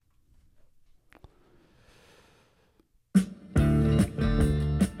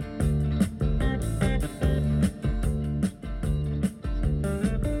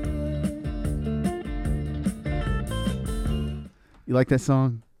You like that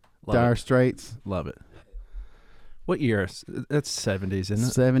song? Love Dire it. Straits. Love it. What year? That's 70s, isn't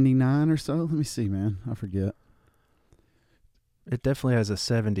it? 79 or so. Let me see, man. I forget. It definitely has a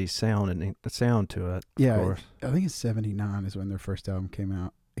 70s sound to it. Yeah, of course. I think it's 79 is when their first album came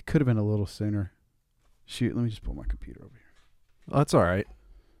out. It could have been a little sooner. Shoot, let me just pull my computer over here. Oh, that's all right.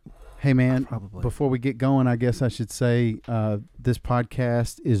 Hey, man, Probably. before we get going, I guess I should say this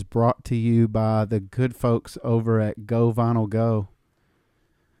podcast is brought to you by the good folks over at Go Vinyl Go.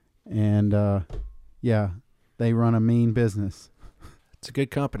 And, yeah, they run a mean business. It's a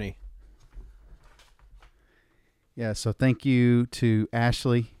good company. Yeah, so thank you to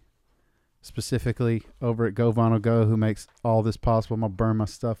Ashley, specifically over at Go Vinyl Go, who makes all this possible. I'm going to burn my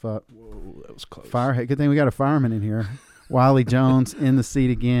stuff up. Whoa, that was close. Good thing we got a fireman in here. Wiley Jones in the seat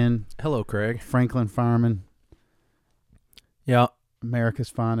again. Hello, Craig. Franklin Fireman, Yeah. America's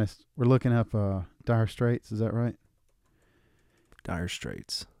finest. We're looking up Dire Straits. Is that right? Dire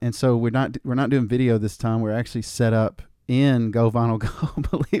Straits. And so we're not doing video this time. We're actually set up in Go Vinyl Go.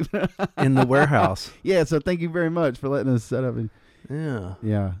 Believe it or not. In the warehouse. Yeah. So thank you very much for letting us set up. Yeah.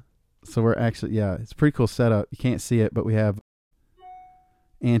 Yeah. So we're actually it's a pretty cool setup. You can't see it, but we have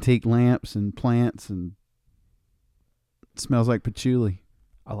antique lamps and plants, and it smells like patchouli.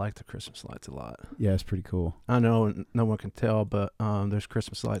 I like the Christmas lights a lot. Yeah, it's pretty cool. I know no one can tell, but there's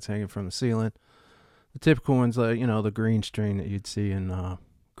Christmas lights hanging from the ceiling. The typical ones, like, the green string that you'd see in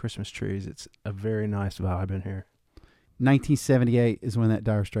Christmas trees. It's a very nice vibe in here. 1978 is when that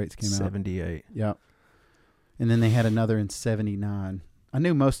Dire Straits came out. 78. Yep. And then they had another in 79. I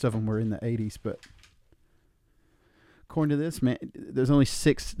knew most of them were in the 80s, but according to this, man, they only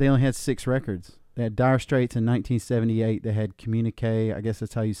had 6 records. They had Dire Straits in 1978. They had Communique, I guess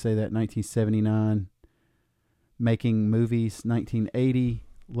that's how you say that, 1979. Making Movies, 1980.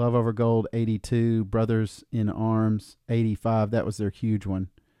 Love Over Gold, 82. Brothers in Arms, 85. That was their huge one.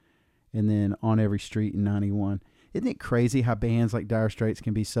 And then On Every Street in 91. Isn't it crazy how bands like Dire Straits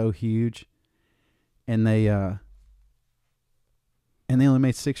can be so huge, and they only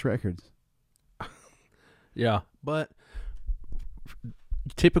made 6 records? Yeah, but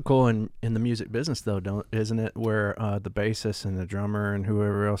typical in the music business, though, isn't it? Where the bassist and the drummer and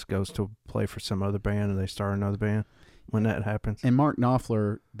whoever else goes to play for some other band, and they start another band when that happens. And Mark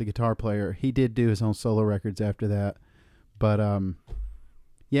Knopfler, the guitar player, he did do his own solo records after that. But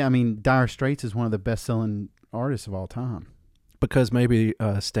yeah, I mean, Dire Straits is one of the best-selling artists of all time. Because maybe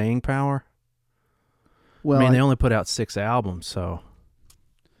staying power. Well, I mean, they only put out 6 albums, so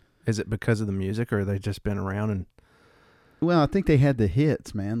is it because of the music, or have they just been around and? Well, I think they had the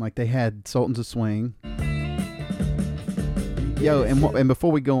hits, man. Like they had Sultans of Swing. Yo, and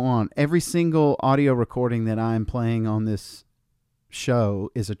before we go on, every single audio recording that I'm playing on this show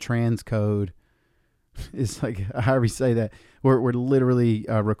is a transcode. It's like, however you say that. We're literally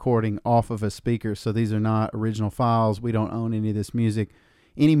recording off of a speaker, so these are not original files. We don't own any of this music.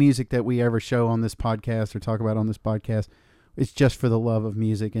 Any music that we ever show on this podcast or talk about on this podcast, it's just for the love of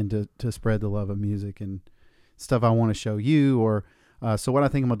music and to spread the love of music and stuff I want to show you. Or so what I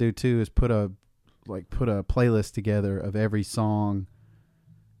think I'm gonna do too is put a playlist together of every song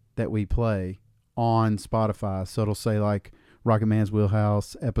that we play on Spotify. So it'll say like Rocket Man's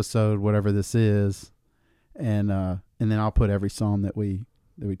Wheelhouse episode, whatever this is, and then I'll put every song that we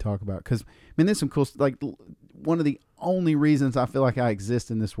talk about. Because I mean, there's some cool, like, one of the only reasons I feel like I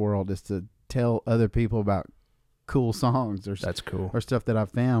exist in this world is to tell other people about cool songs or That's cool. or stuff that I've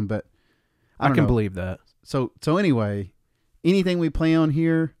found. But I don't can know. believe that. So anyway, anything we play on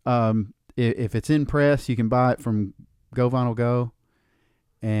here, if it's in press, you can buy it from Go Vinyl Go,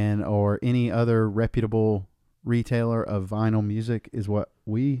 or any other reputable retailer of vinyl music is what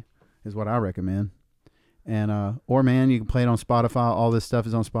I recommend. And or man, you can play it on Spotify. All this stuff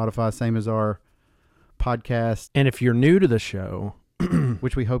is on Spotify, same as our podcast, And if you're new to the show,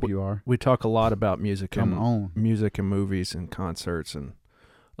 which we hope you are. we talk a lot about music Come and on. music and movies and concerts and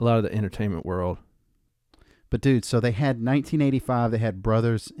a lot of the entertainment world. But dude, so they had 1985. They had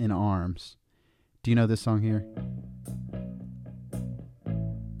Brothers in Arms. Do you know this song here?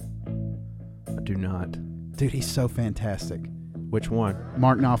 I do not. Dude, he's so fantastic. Which one?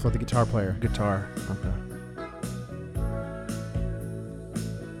 Mark Knopfler, the guitar player. Guitar. Okay.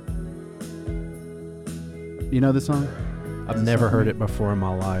 You know this song? I've never heard it before in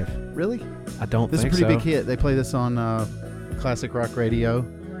my life. Really? I don't This is think a pretty so. big hit. They play this on classic rock radio.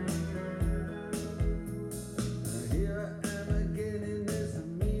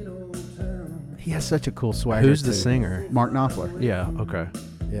 He has such a cool swagger. Who's the too. singer? Mark Knopfler. Yeah, okay.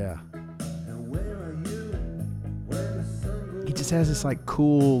 Yeah. He just has this like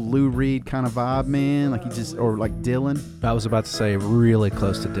cool Lou Reed kind of vibe, man. Like he just, or like Dylan. I was about to say really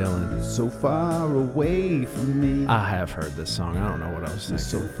close to Dylan. So far away from me. I have heard this song. I don't know what I was thinking.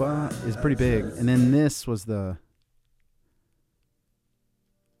 So far is pretty big. And then this was the.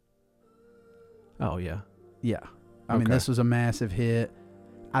 Oh yeah. Yeah. I mean, this was a massive hit.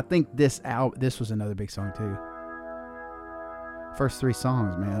 I think this was another big song too. First 3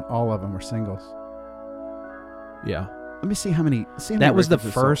 songs, man, all of them were singles. Yeah. Let me see how many. That was the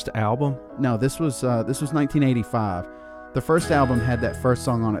first album? No, this was 1985. The first album had that first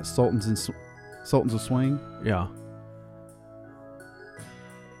song on it, Sultans of Swing. Yeah.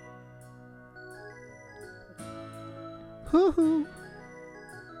 Hoo-hoo.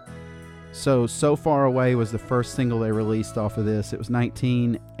 So Far Away was the first single they released off of this. It was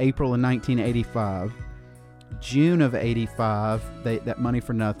April of 1985. June of 85, that Money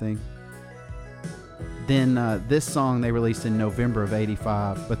for Nothing. Then this song they released in November of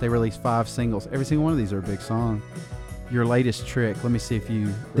 85, but they released 5 singles. Every single one of these are a big song. Your Latest Trick. Let me see if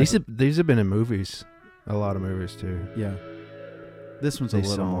you... These have been in movies. A lot of movies, too. Yeah. This one's a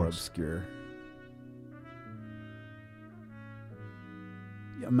little more obscure.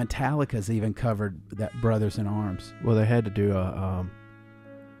 Yeah, Metallica's even covered that Brothers in Arms. Well, they had to do a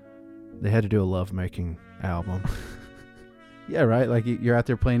lovemaking album. Yeah, right. Like you're out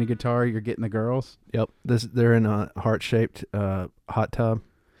there playing a guitar, you're getting the girls. Yep. They're in a heart-shaped hot tub.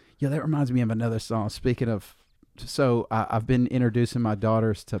 Yeah, that reminds me of another song. Speaking of, so I've been introducing my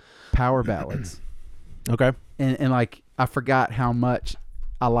daughters to power ballads. Okay. And like I forgot how much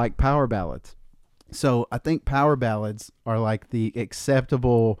I like power ballads. So I think power ballads are like the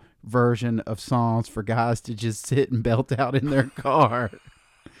acceptable version of songs for guys to just sit and belt out in their car.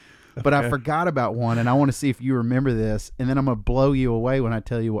 But I forgot about one, and I want to see if you remember this, and then I'm going to blow you away when I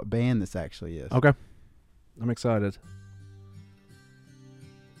tell you what band this actually is. Okay. I'm excited.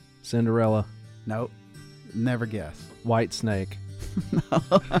 Cinderella. Nope. Never guess. White Snake.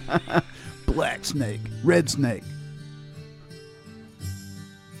 Black Snake. Red Snake.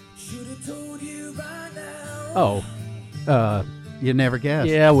 Oh. You never guess.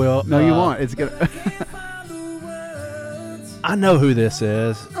 Yeah, well. No, you won't. It's going to... I know who this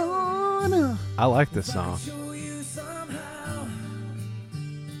is. Oh, no. I like this song.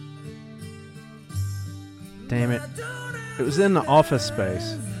 Damn it. It was in the Office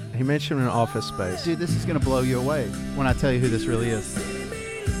Space. He mentioned an Office Space. Dude, this is going to blow you away when I tell you who this really is.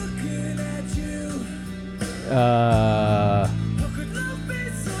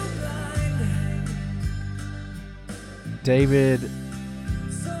 David.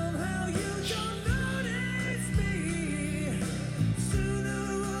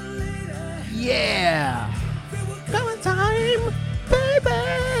 Yeah. Valentine,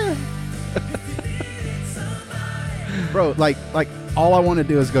 baby. Bro, like all I want to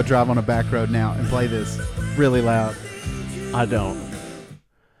do is go drive on a back road now and play this really loud. I don't.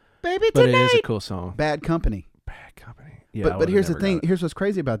 Baby But tonight. it is a cool song. Bad Company. Bad Company. Yeah, But here's the thing. Here's what's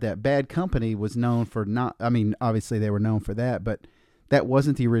crazy about that. Bad Company was known for not. I mean, obviously they were known for that, but that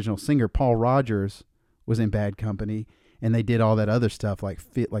wasn't the original singer. Paul Rogers was in Bad Company, and they did all that other stuff like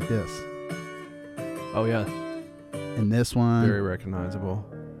Fit Like This. Oh yeah. And this one. Very recognizable.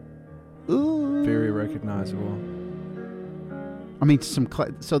 Ooh. Very recognizable. I mean,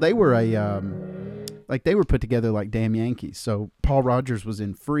 so they were they were put together like Damn Yankees. So Paul Rogers was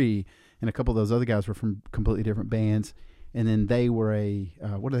in Free, and a couple of those other guys were from completely different bands. And then they were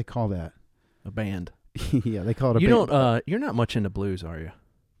what do they call that? A band. Yeah, they call it a You band. don't. You're not much into blues, are you?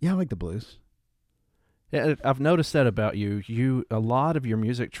 Yeah, I like the blues. Yeah, I've noticed that about you. A lot of your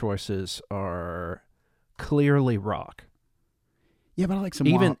music choices are clearly rock. Yeah, but I like some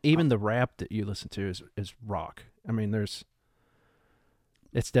even the rap that you listen to is rock. I mean,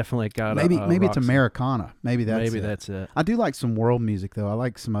 it's definitely got maybe rock it's Americana. Maybe that's it. I do like some world music though. I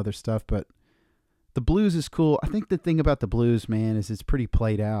like some other stuff, but the blues is cool. I think the thing about the blues, man, is it's pretty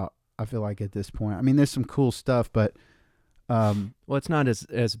played out. I feel like at this point. I mean, there's some cool stuff, but well, it's not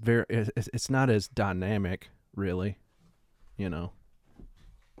it's not as dynamic, really. You know.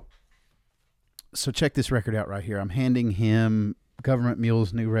 So check this record out right here. I'm handing him Government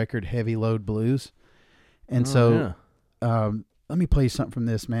Mule's new record, Heavy Load Blues. And let me play you something from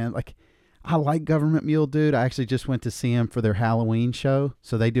this, man. Like, I like Government Mule, dude. I actually just went to see him for their Halloween show.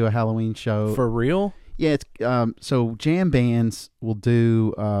 So they do a Halloween show. For real? Yeah, it's so jam bands will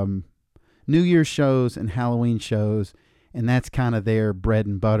do New Year's shows and Halloween shows, and that's kind of their bread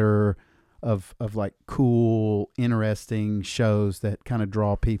and butter of like cool, interesting shows that kind of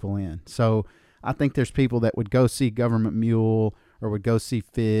draw people in. So I think there's people that would go see Government Mule or would go see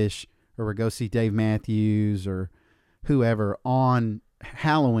Fish or would go see Dave Matthews or whoever on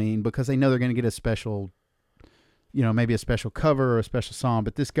Halloween because they know they're going to get a special, maybe a special cover or a special song.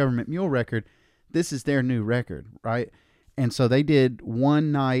 But this Government Mule record, this is their new record, right? And so they did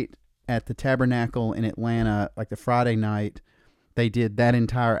one night at the Tabernacle in Atlanta, like the Friday night. They did that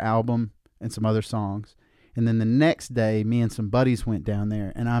entire album and some other songs. And then the next day, me and some buddies went down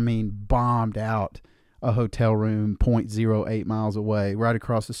there, and I mean, bombed out a hotel room 0.08 miles away, right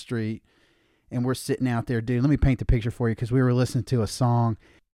across the street. And we're sitting out there, dude. Let me paint the picture for you because we were listening to a song.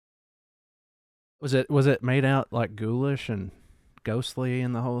 Was it made out like ghoulish and ghostly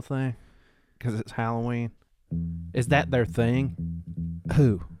in the whole thing? Because it's Halloween. Is that their thing?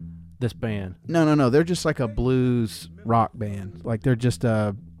 Who? This band? No. They're just like a blues rock band. Like they're just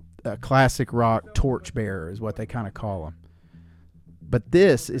a classic rock torchbearer is what they kind of call them. But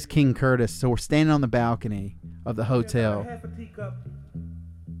this is King Curtis. So we're standing on the balcony of the hotel. Half a teacup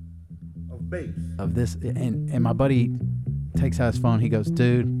of bass. Of this, and my buddy takes out his phone. He goes,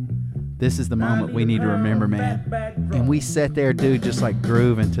 dude, this is the moment we need to remember, man. And we sat there, dude, just like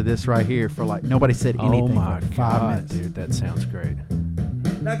grooving to this right here for like, nobody said anything for like 5 minutes. Dude, that sounds great.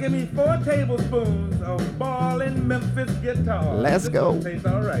 Now give me 4 tablespoons of ballin' Memphis guitar. Let's go. Tastes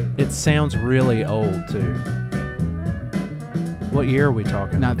all right. It sounds really old, too. What year are we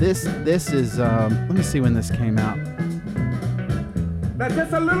talking? Now this is, let me see when this came out. Now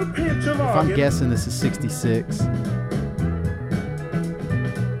just a little pinch of If I'm organ. guessing, this is 66.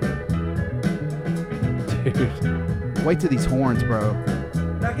 Dude. Wait till these horns, bro.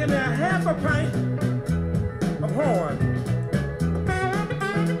 Now give me a half a pint of horn.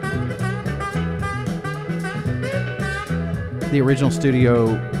 The original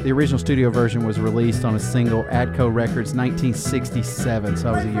studio version was released on a single, Atco Records, 1967. So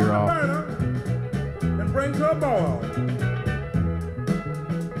I was a year off. And bring to a boil.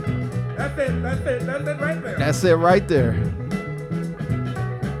 That's it right there. That's it right there.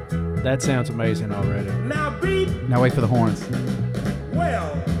 That sounds amazing already. Now beat Now wait for the horns.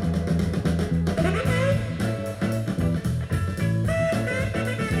 well.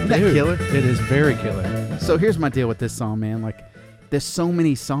 Isn't that Dude, killer? It is very killer. So here's my deal with this song, man. Like, there's so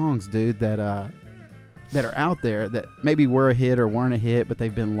many songs, dude, that are out there that maybe were a hit or weren't a hit, but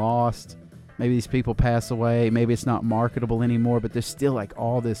they've been lost. Maybe these people pass away. Maybe it's not marketable anymore, but there's still like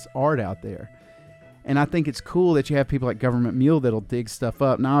all this art out there. And I think it's cool that you have people like Government Mule that'll dig stuff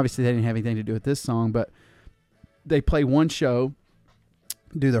up. Now, obviously, they didn't have anything to do with this song, but they play one show,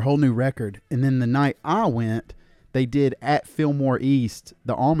 do their whole new record, and then the night I went, they did at Fillmore East,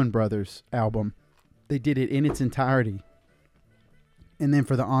 the Allman Brothers album. They did it in its entirety. And then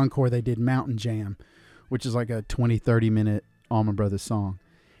for the encore, they did Mountain Jam, which is like a 20, 30-minute Allman Brothers song.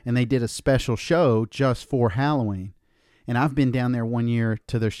 And they did a special show just for Halloween. And I've been down there one year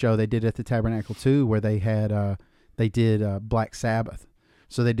to their show. They did it at the Tabernacle too, where they did Black Sabbath.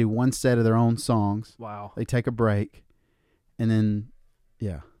 So they do one set of their own songs. Wow. They take a break. And then,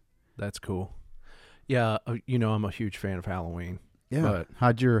 yeah. That's cool. Yeah, I'm a huge fan of Halloween. Yeah. But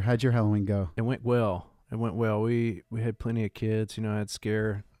How'd your Halloween go? it went well. We had plenty of kids. I had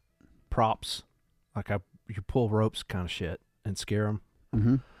scare props, like you pull ropes kind of shit and scare them.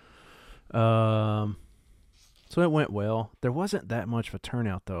 Mm-hmm. So it went well. There wasn't that much of a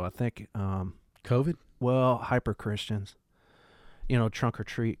turnout though. I think COVID? well, hyper Christians, trunk or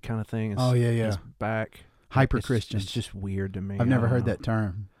treat kind of thing. Oh, yeah. Is back. Hyper It's Christians. just weird to me. I've never I don't heard know. that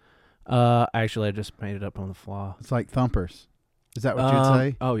term. Actually, I just made it up on the fly. It's like thumpers. Is that what you'd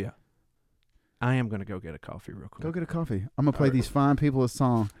say? Oh yeah. I am gonna go get a coffee real quick. Go get a coffee. I'm going to play these fine people a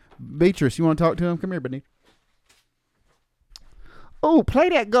song. Beatrice, you want to talk to him? Come here, Benny. Oh, play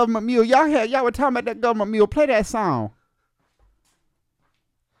that Government Mule. Y'all were talking about that Government Mule. Play that song.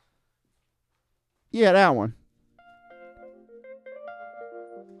 Yeah, that one.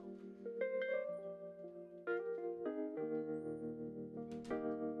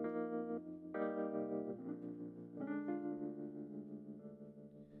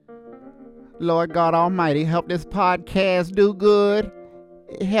 Lord God Almighty, help this podcast do good.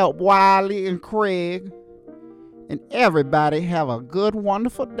 Help Wiley and Craig. And everybody have a good,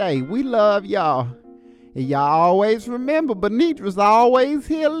 wonderful day. We love y'all. And y'all always remember, Benitra's always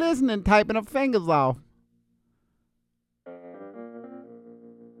here listening, typing her fingers off.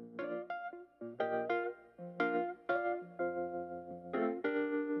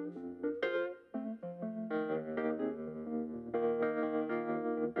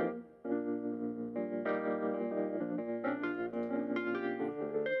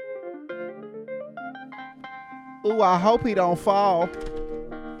 Ooh, I hope he don't fall.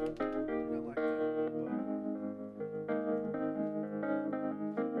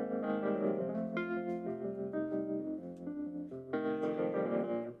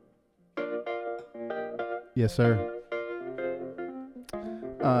 Yes, sir.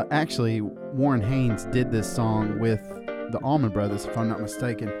 Actually, Warren Haynes did this song with the Allman Brothers, if I'm not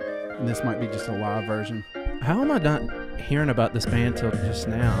mistaken. And this might be just a live version. How am I not hearing about this band till just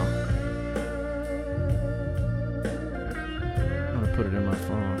now? I'm gonna put it in my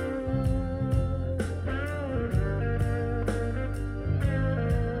phone.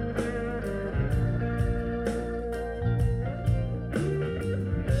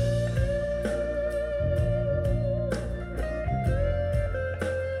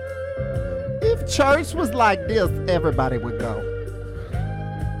 If church was like this, everybody would go.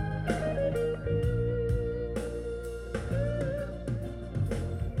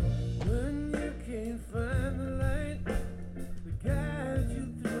 When you can't find the light, we guide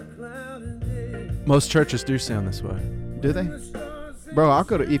you through a cloudy day. Most churches do sound this way. Do they? Bro, I'll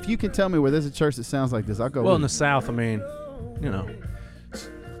go to, if you can tell me where there's a church that sounds like this, I'll go. Well, in with the South, I mean, you know,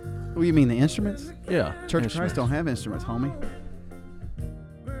 What do you mean, the instruments? yeah. Church of instruments. Christ don't have instruments, homie.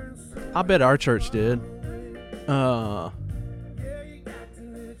 I bet our church did. Yeah,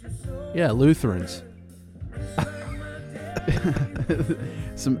 Lutherans.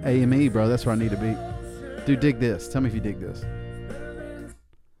 Some AME, bro. That's where I need to be. Dude, dig this. Tell me if you dig this.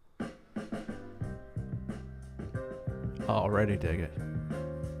 Already dig it.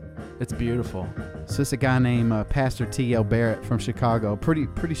 It's beautiful. So it's a guy named Pastor T.L. Barrett from Chicago.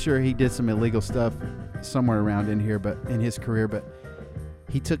 Pretty sure he did some illegal stuff somewhere around in here, but in his career. But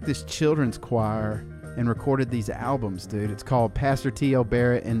he took this children's choir and recorded these albums, dude. It's called Pastor T.L.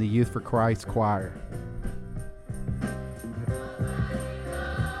 Barrett and the Youth for Christ Choir.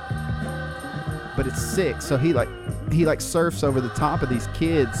 But it's sick. So he surfs over the top of these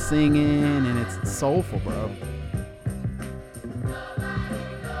kids singing, and it's soulful, bro.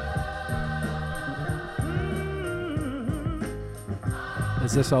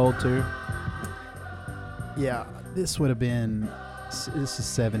 Is this old too? Yeah, this would have been. This is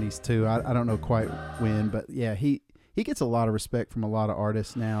 70s too. I don't know quite when, but yeah, he gets a lot of respect from a lot of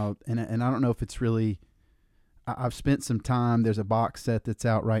artists now, and I don't know if it's really. I've spent some time. There's a box set that's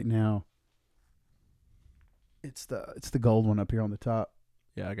out right now. It's the gold one up here on the top.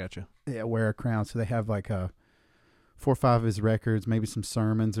 Yeah, I got you. Yeah, Wear a Crown. So they have like 4 or 5 of his records, maybe some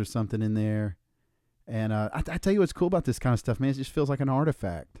sermons or something in there. And I tell you what's cool about this kind of stuff, man. It just feels like an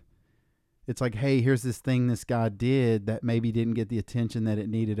artifact. It's like, hey, here's this thing this guy did that maybe didn't get the attention that it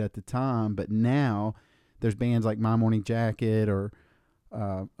needed at the time, but now there's bands like My Morning Jacket or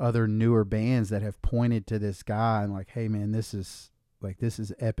other newer bands that have pointed to this guy and like, hey, man, this is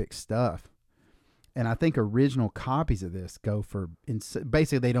epic stuff. And I think original copies of this go for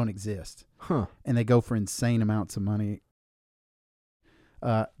basically they don't exist, and they go for insane amounts of money.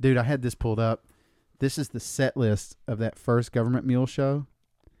 Dude, I had this pulled up. This is the set list of that first Government Mule show.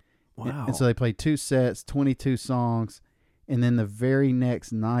 Wow. And so they played 2 sets, 22 songs, and then the very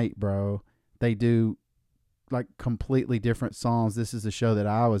next night, bro, they do like completely different songs. This is the show that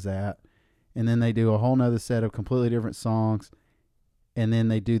I was at. And then they do a whole nother set of completely different songs. And then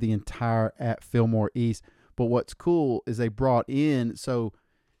they do the entire at Fillmore East. But what's cool is they brought in, so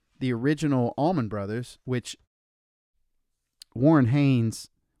the original Allman Brothers, which Warren Haynes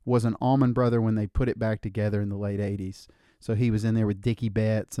was an Allman Brother when they put it back together in the late 80s. So he was in there with Dickie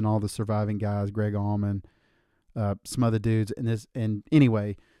Betts and all the surviving guys, Greg Allman, some other dudes. And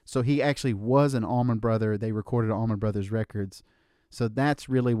anyway, so he actually was an Allman Brother. They recorded Allman Brothers records. So that's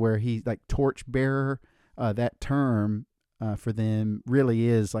really where he, like torchbearer, that term for them really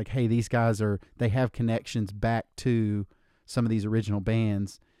is like, hey, these guys they have connections back to some of these original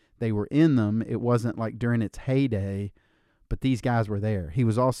bands. They were in them. It wasn't like during its heyday, but these guys were there. He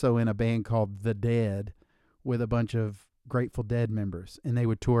was also in a band called The Dead with a bunch of Grateful Dead members, and they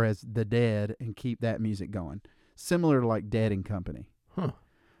would tour as The Dead and keep that music going, similar to like Dead and Company.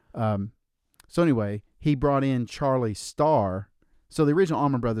 So anyway, he brought in Charlie Starr. So the original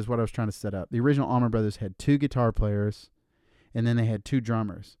Allman Brothers, what I was trying to set up, the original Allman Brothers had 2 guitar players, and then they had 2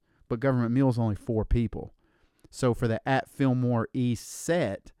 drummers. But Government Mule's only 4 people. So for the at Fillmore East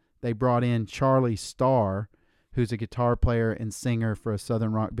set, they brought in Charlie Starr, who's a guitar player and singer for a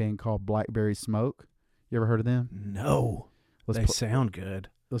southern rock band called Blackberry Smoke. You ever heard of them? No. They sound good.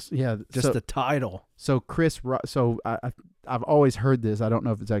 Yeah. Just the title. So I've always heard this. I don't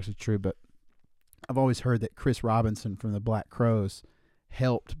know if it's actually true, but I've always heard that Chris Robinson from the Black Crowes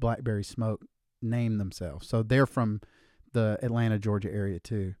helped Blackberry Smoke name themselves. So they're from the Atlanta, Georgia area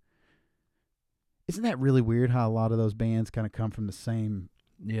too. Isn't that really weird how a lot of those bands kind of come from the same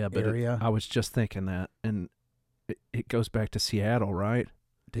area? I was just thinking that, and it goes back to Seattle, right?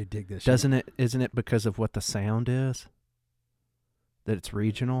 Dude, dig this. Doesn't it? Isn't it because of what the sound is? That it's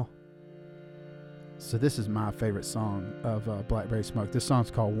regional? So this is my favorite song of Blackberry Smoke. This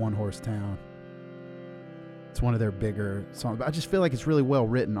song's called One Horse Town. It's one of their bigger songs, but I just feel like it's really well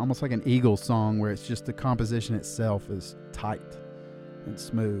written, almost like an Eagles song where it's just the composition itself is tight and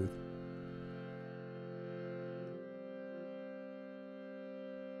smooth.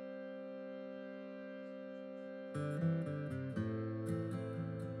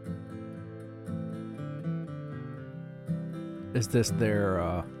 Is this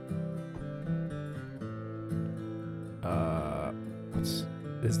their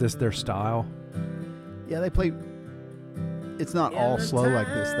is this their style? Yeah, they play. It's not all slow like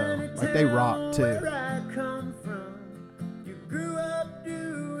this though. Like they rock too. Where I come from, you grew up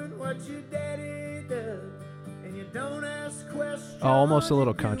doing what your daddy does, and you don't ask questions. Oh, almost a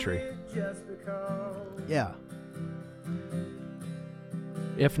little country. Just because. Yeah.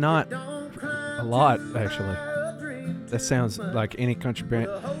 If not Don't cry a lot, to actually. a dream That sounds like any country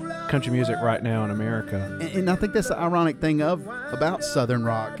music right now in America. And I think that's the ironic thing about Southern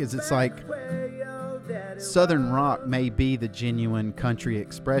rock is it's like Southern rock may be the genuine country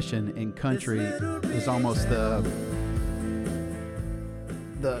expression, and country is almost the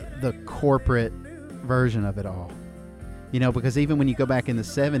corporate version of it all. You know, because even when you go back in the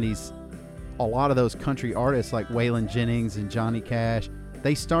 70s, a lot of those country artists like Waylon Jennings and Johnny Cash,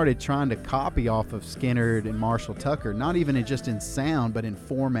 they started trying to copy off of Skinner and Marshall Tucker, not even just in sound, but in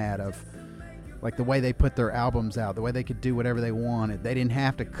format of like the way they put their albums out, the way they could do whatever they wanted. They didn't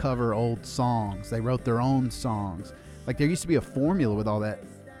have to cover old songs. They wrote their own songs. Like there used to be a formula with all that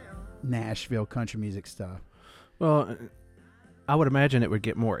Nashville country music stuff. Well, I would imagine it would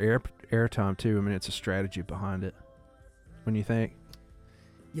get more airtime too. I mean, it's a strategy behind it. When you think,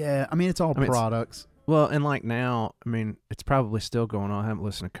 Yeah, I mean, it's all products. Well, and like now, I mean, it's probably still going on. I haven't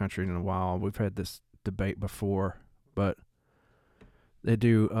listened to country in a while. We've had this debate before, but they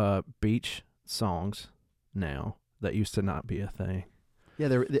do beach songs now that used to not be a thing.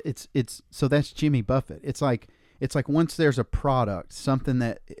 Yeah, it's so that's Jimmy Buffett. It's like once there's a product, something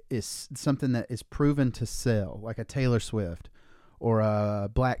that is proven to sell, like a Taylor Swift or a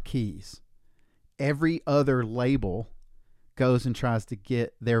Black Keys, every other label goes and tries to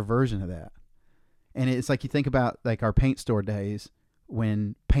get their version of that. And it's like you think about like our paint store days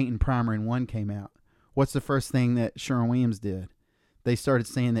when Paint and Primer in One came out. What's the first thing that Sherwin-Williams did? They started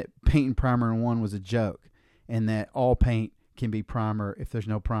saying that Paint and Primer in One was a joke and that all paint can be primer if there's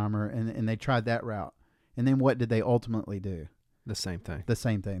no primer, and they tried that route. And then what did they ultimately do? The same thing. The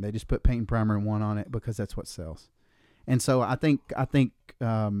same thing. They just put Paint and Primer in One on it because that's what sells. And so I think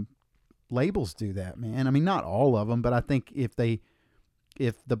labels do that, man. I mean, not all of them, but I think if the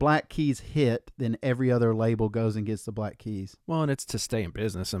Black Keys hit, then every other label goes and gets the Black Keys. Well, and it's to stay in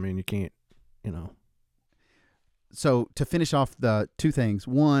business. I mean, you can't, So to finish off the two things,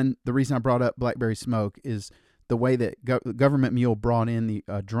 one, the reason I brought up Blackberry Smoke is the way that Government Mule brought in the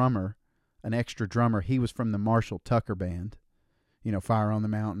drummer, an extra drummer. He was from the Marshall Tucker band, Fire on the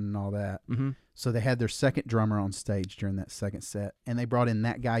Mountain and all that. Mm-hmm. So they had their second drummer on stage during that second set, and they brought in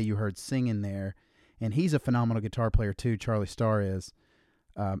that guy you heard singing there, and he's a phenomenal guitar player too, Charlie Starr is.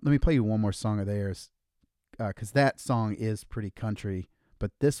 Let me play you one more song of theirs, because that song is pretty country,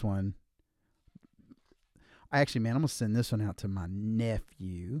 but this one, I'm going to send this one out to my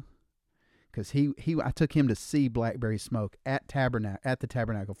nephew, because I took him to see Blackberry Smoke at the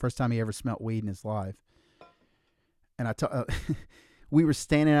Tabernacle, first time he ever smelt weed in his life. And we were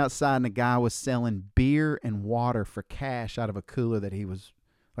standing outside, and the guy was selling beer and water for cash out of a cooler that he was,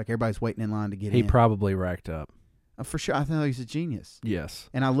 like, everybody's waiting in line to get in. He probably racked up. For sure. I thought he was a genius. Yes.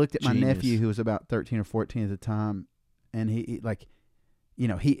 And I looked at my Genius. nephew, who was about 13 or 14 at the time, and he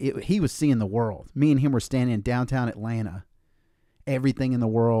was seeing the world. Me and him were standing in downtown Atlanta. Everything in the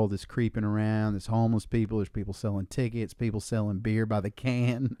world is creeping around. There's homeless people. There's people selling tickets. People selling beer by the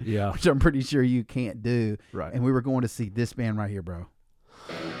can. Yeah. Which I'm pretty sure you can't do. Right. And we were going to see this band right here, bro.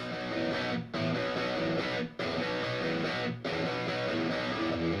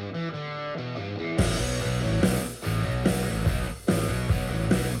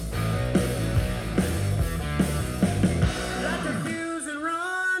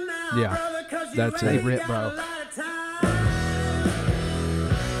 Yeah, that's They it. rip, bro.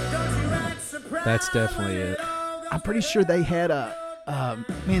 That's definitely it. I'm pretty sure they had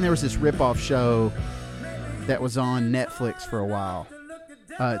there was this rip-off show that was on Netflix for a while.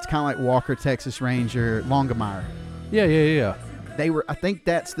 It's kind of like Walker, Texas Ranger, Longmire. Yeah. I think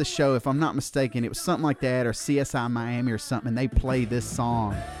that's the show, if I'm not mistaken. It was something like that, or CSI Miami or something, and they play this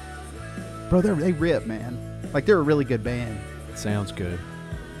song. Bro, they rip, man. Like, they're a really good band. Sounds good.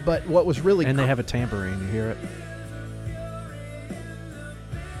 But what was really And they have a tambourine. You hear it?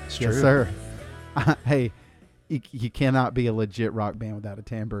 It's Yes, true. sir. Hey, you cannot be a legit rock band without a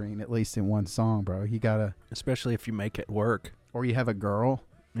tambourine, at least in one song, bro. You gotta, Especially if you make it work, or you have a girl.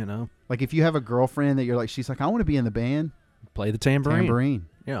 you know. Like if you have a girlfriend that you're like, she's like, I want to be in the band. Play the tambourine. Tambourine.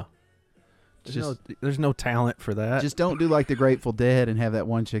 Yeah. There's no talent for that. Just don't do like the Grateful Dead and have that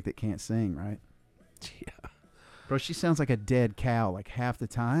one chick that can't sing, right? Yeah. Bro, she sounds like a dead cow like half the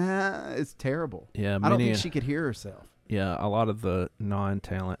time. It's terrible. Yeah, I don't think many- she could hear herself. Yeah, a lot of the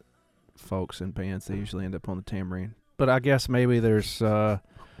non-talent folks in bands, they usually end up on the tambourine. But I guess maybe there's Or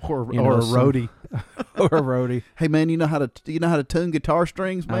You know, or a some- roadie. or a roadie. Hey man, you know how to tune guitar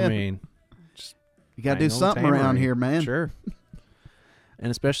strings, man? I mean, you gotta bang do on something around tambourine. here, man. Sure. And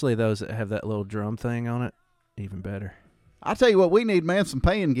especially those that have that little drum thing on it, even better. I tell you what, we need, man, some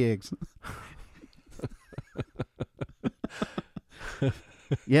paying gigs.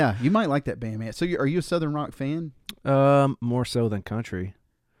 Yeah, you might like that band, man. So, are you a Southern rock fan? More so than country.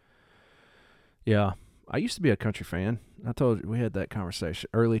 Yeah, I used to be a country fan. I told you we had that conversation.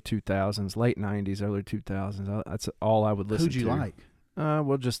 Early 2000s, late 90s, early 2000s. That's all I would listen to. Who'd you like?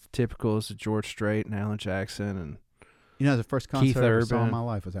 Well, just the typicals of George Strait and Alan Jackson, and You know, the first concert Keith I ever saw in Urban. my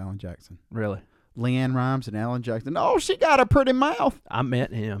life was Alan Jackson. really, Leanne Rimes and Alan Jackson. Oh, she got a pretty mouth. I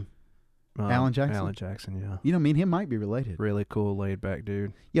met him. Alan Jackson? Alan Jackson, yeah. You know, me and him might be related. Really cool, laid back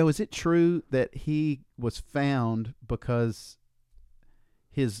dude. Yo, is it true that he was found because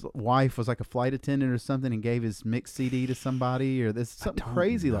his wife was like a flight attendant or something and gave his mix CD to somebody, or there's something don't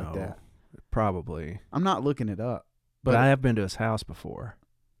crazy like know. that? Probably. I'm not looking it up, But I have been to his house before.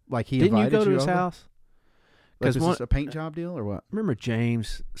 like he Didn't you invited go to his over? house? Like, was Because this a paint job deal or what? remember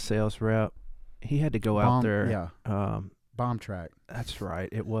James, sales rep? He had to go out Bomb- there. Yeah, bomb track. That's right.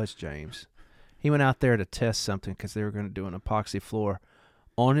 It was James. He went out there to test something because they were going to do an epoxy floor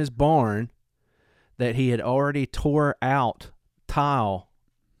on his barn that he had already tore out tile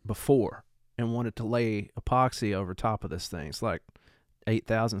before and wanted to lay epoxy over top of this thing. It's like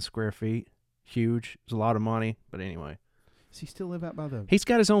 8,000 square feet. Huge. It's a lot of money. But anyway, Does he still live out by the? he's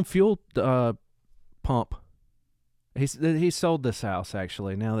got his own fuel pump. He sold this house,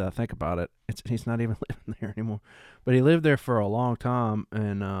 actually, now that I think about it. He's not even living there anymore. But he lived there for a long time,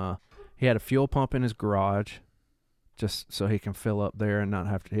 and he had a fuel pump in his garage just so he can fill up there and not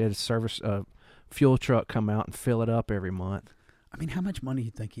have to. He had a service fuel truck come out and fill it up every month. I mean, how much money do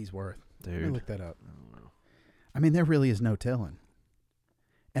you think he's worth? Let me Dude. look that up. I don't know. I mean, there really is no telling.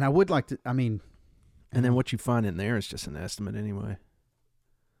 And I would like to. I mean, And then what you find in there is just an estimate anyway.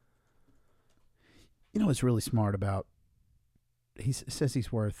 you know what's really smart about? He says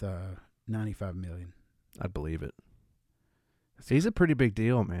he's worth $95 million. I'd believe it. He's a pretty big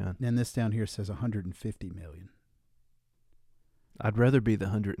deal, man. And this down here says $150 million. I'd rather be the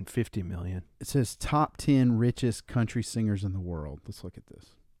 150 million. It says top 10 richest country singers in the world. Let's look at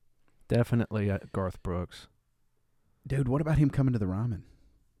this. Definitely Garth Brooks. Dude, what about him coming to the Ryman?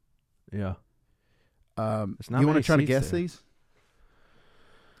 Yeah. There's not You want many to try to seats guess there. these?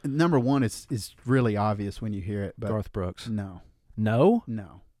 Number one is really obvious when you hear it, but Garth Brooks. no. No?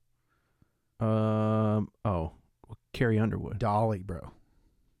 Carrie Underwood. Dolly, bro.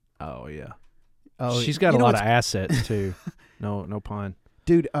 Oh yeah. Oh, She's got you a know lot what's- of assets too. No pun.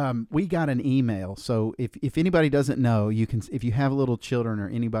 Dude, we got an email. So if anybody doesn't know, you can, if you have little children or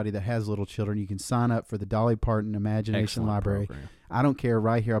anybody that has little children, you can sign up for the Dolly Parton Imagination Excellent Library. program. I don't care.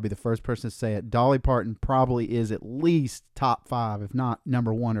 Right here, I'll be the first person to say it. Dolly Parton probably is at least top 5, if not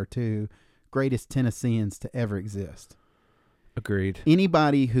number 1 or 2, greatest Tennesseans to ever exist. Agreed.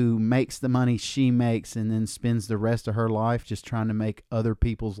 Anybody who makes the money she makes and then spends the rest of her life just trying to make other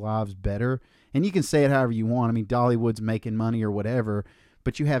people's lives better, and you can say it however you want. I mean, Dollywood's making money or whatever,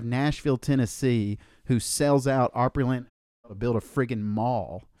 but you have Nashville, Tennessee, who sells out Opryland to build a friggin'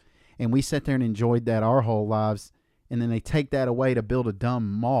 mall, and we sat there and enjoyed that our whole lives, and then they take that away to build a dumb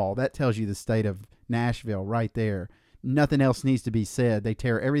mall. That tells you the state of Nashville right there. Nothing else needs to be said. They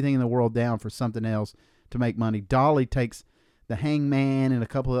tear everything in the world down for something else to make money. Dolly takes the Hangman and a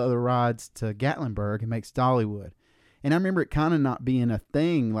couple of other rides to Gatlinburg and makes Dollywood. And I remember it kind of not being a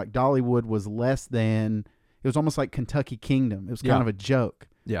thing. Like Dollywood was less than, it was almost like Kentucky Kingdom. It was kind Yeah. of a joke.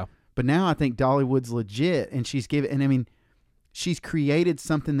 Yeah. But now I think Dollywood's legit, and she's she's created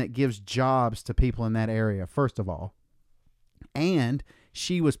something that gives jobs to people in that area, first of all. And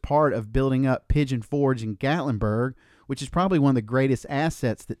she was part of building up Pigeon Forge in Gatlinburg, which is probably one of the greatest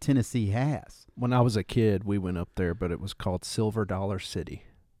assets that Tennessee has. When I was a kid, we went up there, but it was called Silver Dollar City.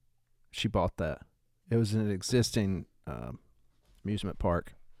 She bought that. It was an existing amusement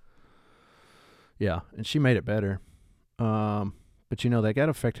park. Yeah, and she made it better. But, you know, they got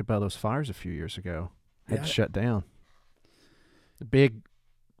affected by those fires a few years ago. Had Yeah. to shut down. The big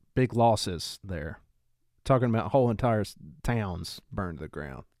big losses there. Talking about whole entire towns burned to the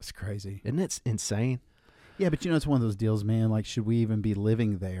ground. It's crazy. Isn't it insane? Yeah, but it's one of those deals, man. Like, should we even be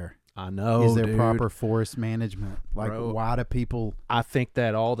living there? I know, Is there dude. proper forest management? Like, Bro. why do people... I think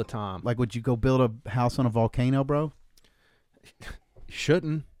that all the time. Like, would you go build a house on a volcano, bro?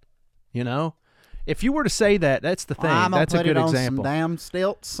 Shouldn't, you know? If you were to say that, that's the thing. I'm gonna That's a put good it on example. some damn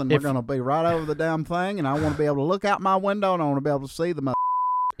stilts, and If- we're gonna be right over the damn thing, and I want to be able to look out my window, and I want to be able to see the.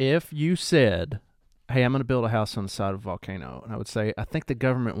 If you said, hey, I'm going to build a house on the side of a volcano, and I would say, I think the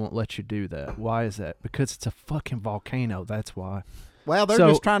government won't let you do that. Why is that? Because it's a fucking volcano. That's why. Well, they're So-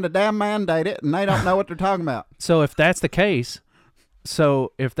 just trying to damn mandate it, and they don't know what they're talking about. So if that's the case,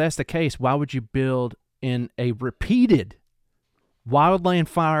 why would you build in a repeated wildland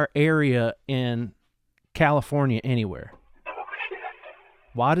fire area in California anywhere?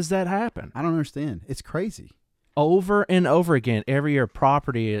 Why does that happen? I don't understand. It's crazy. Over and over again, every year,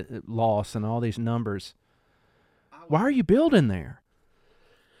 property loss and all these numbers. Why are you building there?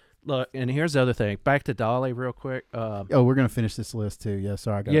 Look, and here's the other thing. Back to Dolly real quick. Oh, we're gonna finish this list too. Yeah,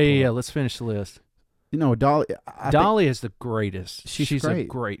 sorry. I gotta pull Yeah. up. Let's finish the list. You know, Dolly. I think- Dolly is the greatest. She's a great.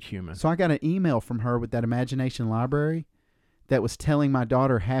 great human. So I got an email from her with that Imagination Library that was telling my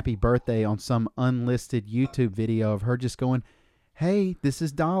daughter happy birthday on some unlisted YouTube video of her just going, "Hey, this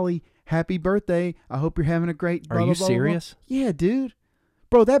is Dolly. Happy birthday. I hope you're having a great." Are blah, you blah, blah, blah." serious? Yeah, dude.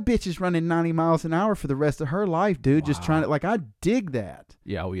 Bro, that bitch is running 90 miles an hour for the rest of her life, dude. Just trying to, like, I dig that.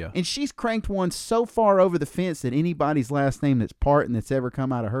 Yeah, oh yeah. And she's cranked one so far over the fence that anybody's last name that's Parton that's ever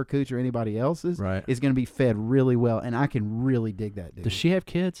come out of her cooch or anybody else's Right. is going to be fed really well. And I can really dig that, dude. Does she have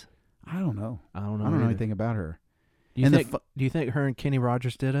kids? I don't know. I don't know. I don't know either. anything about her. Do you And the think? Do you think her and Kenny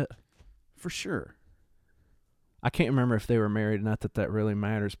Rogers did it? For sure. I can't remember if they were married. Not that that really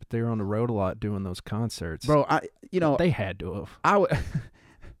matters, but they were on the road a lot doing those concerts. Bro, They had to have. I would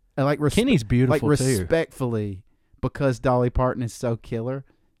I like Kenny's beautiful like too. respectfully, because Dolly Parton is so killer.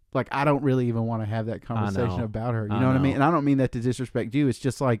 Like, I don't really even want to have that conversation know. about her. You I know what I mean? know. And I don't mean that to disrespect you. It's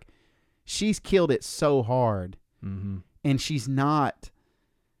just like she's killed it so hard, Mm-hmm. and she's not.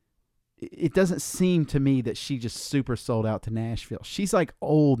 It doesn't seem to me that she just super sold out to Nashville. She's like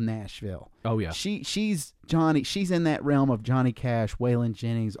old Nashville. Oh yeah. She's Johnny. She's in that realm of Johnny Cash, Waylon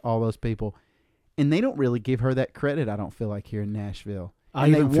Jennings, all those people, and they don't really give her that credit. I don't feel like here in Nashville. I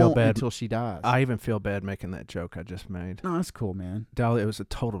And they even feel won't bad until she dies. I even feel bad making that joke I just made. No, that's cool, man. Dolly, it was a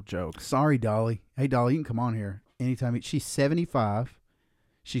total joke. Sorry, Dolly. Hey, Dolly, you can come on here anytime. She's 75.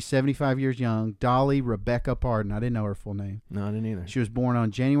 She's 75 years young. Dolly Rebecca Parton. I didn't know her full name. No, I didn't either. She was born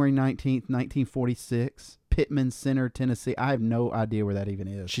on January 19th, 1946, Pittman Center, Tennessee. I have no idea where that even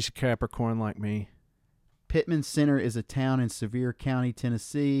is. She's a Capricorn like me. Pittman Center is a town in Sevier County,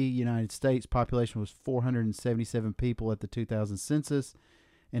 Tennessee, United States. Population was 477 people at the 2000 census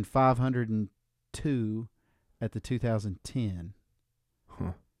and 502 at the 2010.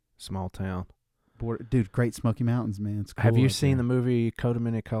 Huh. Small town. Dude, Great Smoky Mountains, man. It's cool Have you out seen the there. movie Coat of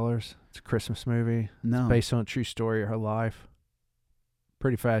Many Colors? It's a Christmas movie. No. Based on a true story of her life.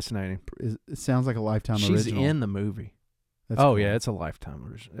 Pretty fascinating. It sounds like a Lifetime She's original. in the movie. That's oh cool. yeah, it's a Lifetime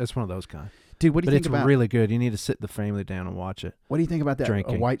original. It's one of those kind. Dude, what do But you it's think about really good. You need to sit the family down and watch it. what do you think about that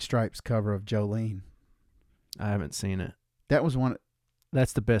drinking. White Stripes cover of Jolene? I haven't seen it. That was one.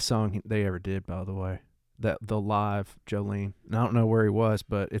 That's the best song they ever did, by the way. The live Jolene. And I don't know where he was,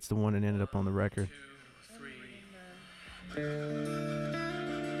 but it's the one that ended up on the record.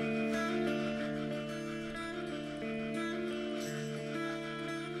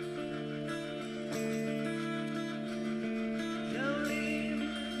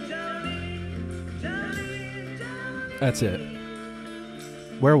 That's it.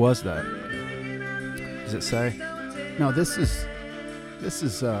 Where was that? Does it say? No, this is just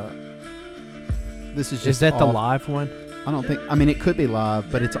Is that the off- live one? I don't think. I mean, it could be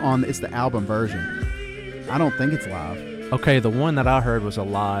live, but it's the album version. I don't think it's live. Okay, the one that I heard was a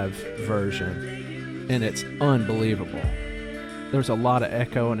live version, and it's unbelievable. There's a lot of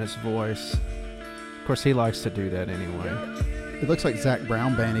echo in his voice. Of course, he likes to do that anyway. It looks like Zach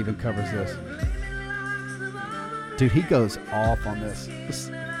Brown Band even covers this. Dude, he goes off on this.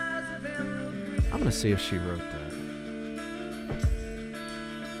 I'm gonna see if she wrote that.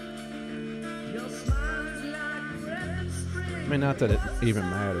 I mean, not that it even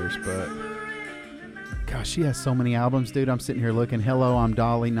matters, but Gosh, she has so many albums, dude. I'm sitting here looking. Hello, I'm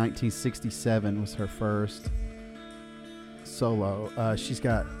Dolly. 1967 was her first solo. She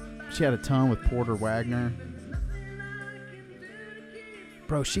had a ton with Porter Wagner.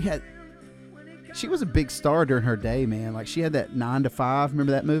 Bro, she was a big star during her day, man. Like, she had that 9 to 5.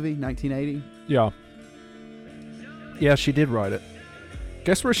 Remember that movie, 1980? yeah, she did write it.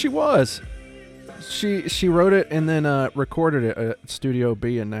 Guess where she was? She wrote it and then recorded it at Studio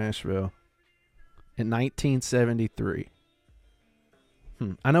B in Nashville in 1973.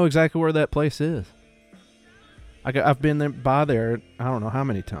 I know exactly where that place is. I've been by there. I don't know how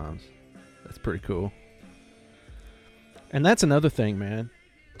many times. That's pretty cool. And that's another thing, man.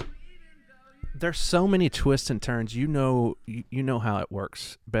 There's so many twists and turns. You know how it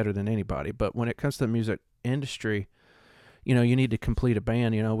works better than anybody. But when it comes to the music industry, you need to complete a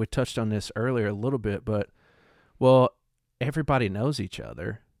band. We touched on this earlier a little bit, but everybody knows each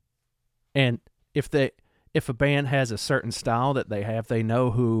other, and if a band has a certain style that they have, they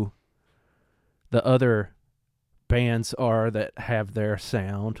know who the other bands are that have their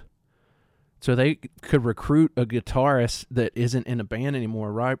sound. So they could recruit a guitarist that isn't in a band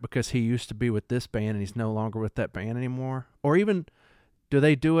anymore, right? Because he used to be with this band and he's no longer with that band anymore. Or even, do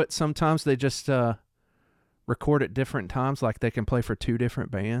they do it sometimes? They just record at different times, like they can play for two different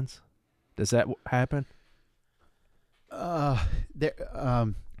bands. Does that happen?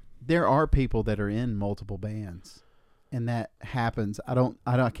 There are people that are in multiple bands, and that happens.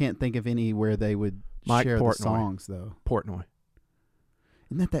 I can't think of anywhere they would share the songs though. Portnoy.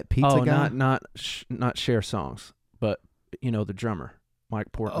 Isn't that pizza guy? Not share songs, but the drummer,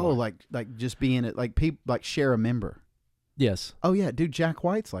 Mike Portnoy. Oh, like just being it, like people like share a member. Yes. Oh yeah, dude, Jack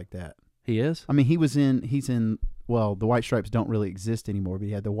White's like that. He is? I mean, he's in, well, the White Stripes don't really exist anymore, but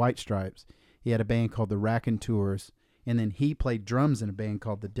he had the White Stripes. He had a band called the Raconteurs, and then he played drums in a band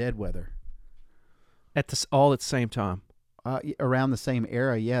called the Dead Weather. All at the same time? Around the same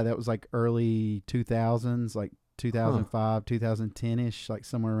era, yeah. That was like early 2000s, like 2005, 2010-ish, like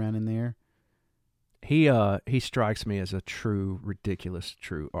somewhere around in there. He strikes me as a ridiculous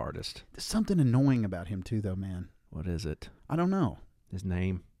true artist. There's something annoying about him too, though, man. What is it? I don't know. His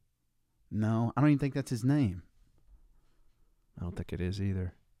name? No, I don't even think that's his name. I don't think it is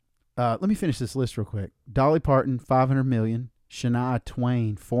either. Let me finish this list real quick. Dolly Parton, 500 million. Shania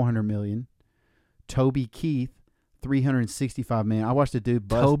Twain, 400 million. Toby Keith, 365 million. I watched a dude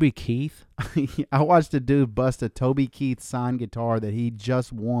bust. Toby Keith? I watched a dude bust a Toby Keith signed guitar that he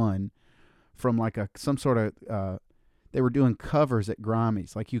just won from like some sort of. They were doing covers at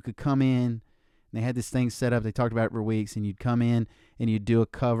Grammys. Like you could come in, and they had this thing set up. They talked about it for weeks, and you'd come in and you'd do a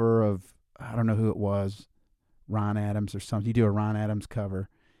cover of, I don't know who it was, Ryan Adams or something. You do a Ryan Adams cover,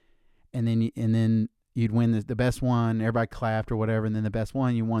 and then you'd win the best one. Everybody clapped or whatever, and then the best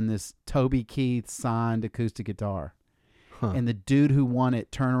one, you won this Toby Keith signed acoustic guitar. Huh. And the dude who won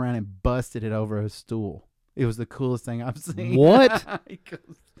it turned around and busted it over a stool. It was the coolest thing I've seen. What? He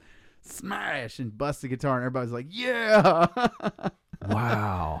goes, smash, and bust the guitar, and everybody's like, yeah.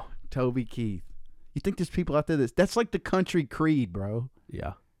 Wow. Toby Keith. You think there's people out there that's like the country Creed, bro.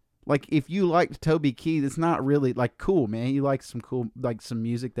 Yeah. Like if you liked Toby Keith, it's not really like cool, man. You like some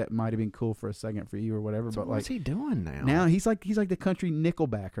music that might have been cool for a second for you or whatever. So but what's he doing now? Now he's like the country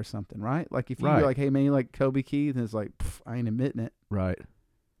Nickelback or something, right? Like if you be like, hey man, you like Toby Keith, and it's like, I ain't admitting it. Right.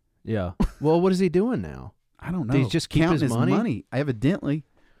 Yeah. Well, what is he doing now? I don't know. Did he just keep his money? Evidently.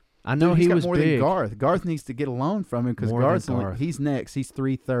 I know Dude, he was got more big. than Garth. Garth needs to get a loan from him because he's next. He's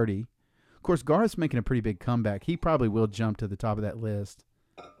 330. Of course, Garth's making a pretty big comeback. He probably will jump to the top of that list.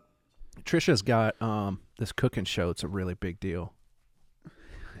 Trisha's got this cooking show. It's a really big deal.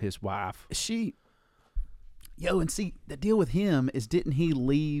 His wife. And see, the deal with him is, didn't he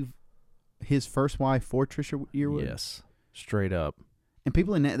leave his first wife for Trisha Yearwood? Yes, straight up. And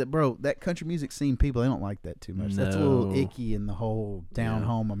people in that country music scene, people, they don't like that too much. No. That's a little icky in the whole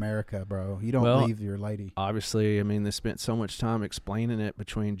down-home America, bro. You don't leave your lady. Obviously, I mean, they spent so much time explaining it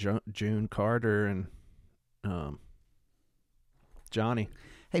between June Carter and Johnny.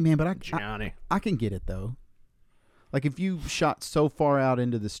 Hey, man, but I can get it, though. Like, if you shot so far out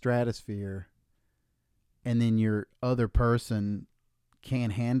into the stratosphere and then your other person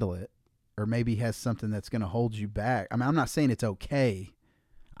can't handle it, or maybe has something that's going to hold you back. I mean, I'm not saying it's okay.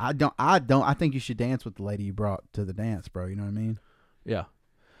 I think you should dance with the lady you brought to the dance, bro. You know what I mean? Yeah.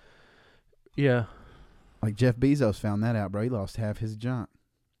 Yeah. Like Jeff Bezos found that out, bro. He lost half his junk.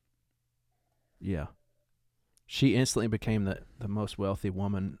 Yeah. She instantly became the most wealthy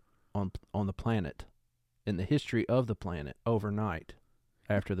woman on the planet, in the history of the planet, overnight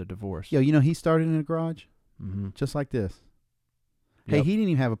after the divorce. Yo, he started in a garage? Mm-hmm. Just like this. Yep. Hey, he didn't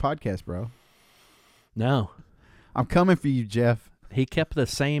even have a podcast, bro. No. I'm coming for you, Jeff. He kept the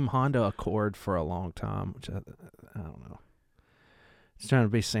same Honda Accord for a long time, which I don't know. He's trying to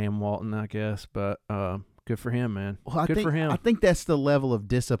be Sam Walton, I guess, but good for him, man. Well, good for him. I think that's the level of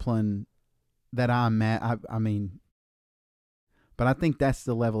discipline that I'm at. But I think that's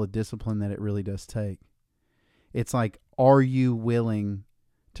the level of discipline that it really does take. It's like, are you willing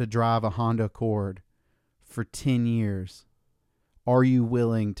to drive a Honda Accord for 10 years, are you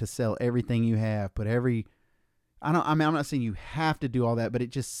willing to sell everything you have, I'm not saying you have to do all that, but it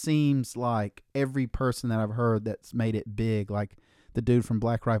just seems like every person that I've heard that's made it big, like the dude from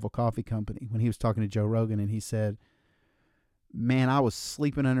Black Rifle Coffee Company, when he was talking to Joe Rogan, and he said, man, I was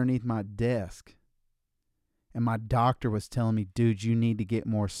sleeping underneath my desk, and my doctor was telling me, dude, you need to get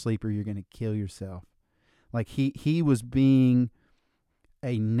more sleep or you're going to kill yourself. Like he was being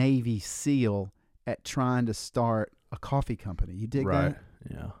a Navy SEAL at trying to start a coffee company. You dig Right.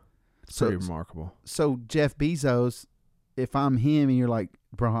 that? Yeah. It's So- pretty remarkable. So Jeff Bezos, if I'm him and you're like,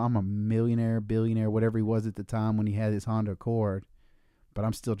 bro, I'm a millionaire, billionaire, whatever he was at the time when he had his Honda Accord, but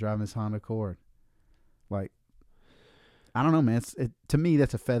I'm still driving this Honda Accord. Like, I don't know, man. To me,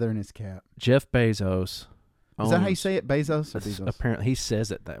 that's a feather in his cap. Jeff Bezos. Is that how you owns- say it? Bezos or That's Bezos? apparently, he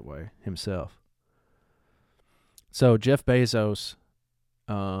says it that way himself. So Jeff Bezos,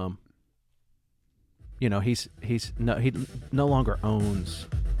 he no longer owns.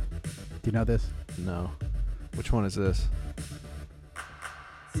 Do you know this? No, which one is this?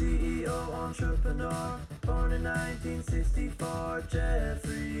 CEO, entrepreneur, born in 1964,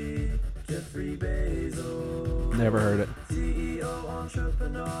 Jeffrey Bezos. Never heard it. CEO,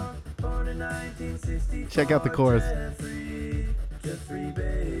 entrepreneur, born in 1964. Check out the chorus. Jeffrey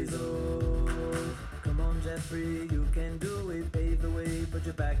Bezos. Come on, Jeffrey, you can do it. Pave the way, put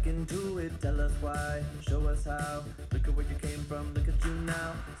your back into it. Tell us why, show us how. Look at where you came from, look at you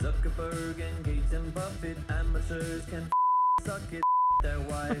now. Zuckerberg and Gates and Buffett, amateurs can suck it. Their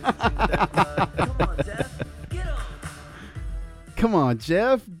wives drink their blood. Come on, Jeff, get 'em. Come on,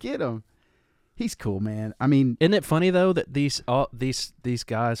 Jeff, get him. He's cool, man. I mean, Isn't it funny though that these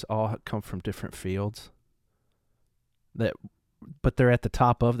guys all come from different fields? But they're at the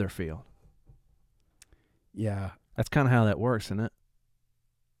top of their field. yeah. That's kind of how that works, isn't it?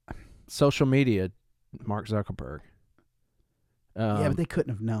 Social media, Mark Zuckerberg. Yeah, but they couldn't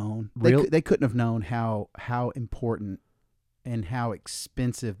have known. real- They couldn't have known how important and how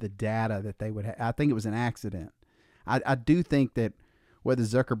expensive the data that they would have. I think it was an accident. I do think that whether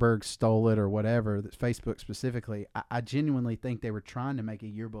Zuckerberg stole it or whatever, that Facebook specifically, I genuinely think they were trying to make a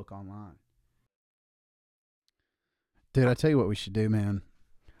yearbook online. Dude, I tell you what we should do, man.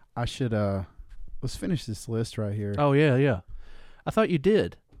 I should let's finish this list right here. Oh yeah. I thought you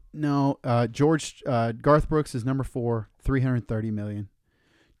did. No, Garth Brooks is number 4, 330 million.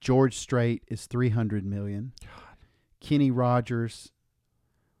 George Strait is 300 million. Kenny Rogers,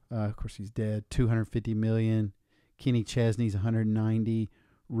 of course he's dead, 250 million. Kenny Chesney's 190.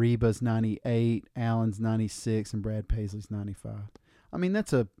 Reba's 98. Allen's 96, and Brad Paisley's 95. I mean, that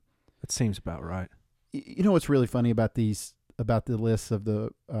seems about right. you know what's really funny about the lists of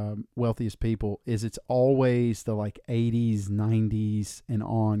the wealthiest people is it's always the like 80s, 90s, and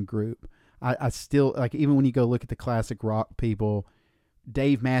on group. I still, like, even when you go look at the classic rock people,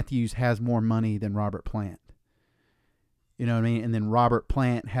 Dave Matthews has more money than Robert Plant. You know what I mean? And then Robert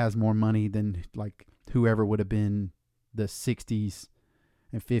Plant has more money than like whoever would have been the 60s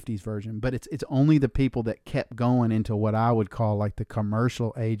and 50s version. But it's only the people that kept going into what I would call like the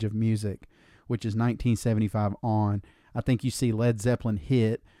commercial age of music, which is 1975 on. I think you see Led Zeppelin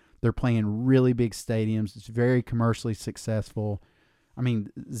hit. They're playing really big stadiums. It's very commercially successful. I mean,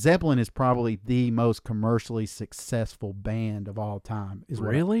 Zeppelin is probably the most commercially successful band of all time.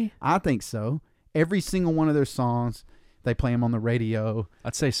 Really? I think so. Every single one of their songs, they play them on the radio.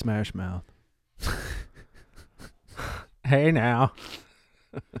 I'd say Smash Mouth. Hey now.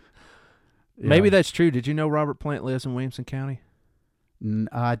 Maybe that's true. Did you know Robert Plant lives in Williamson County?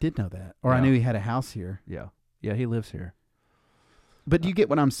 I did know that. Or I Yeah. knew he had a house here. Yeah. Yeah, he lives here. But do you get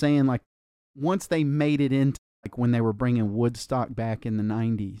what I'm saying? Like, once they made it into, like, when they were bringing Woodstock back in the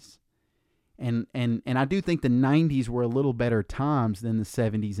 90s. And I do think the 90s were a little better times than the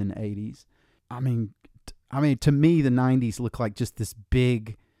 70s and 80s. I mean, to me, the 90s look like just this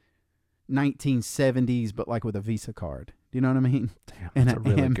big 1970s, but like with a Visa card. Do you know what I mean? Damn, And that's a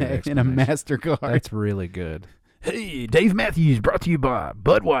really good and a explanation. MasterCard. That's really good. Hey, Dave Matthews brought to you by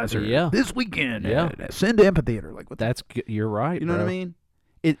Budweiser. Yeah. This weekend Yeah. at Cinda Amphitheater. Like, what the, That's good. You're right. you know what I bro. mean?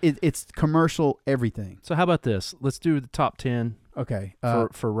 It's commercial everything. So how about this? Let's do the top 10 Okay.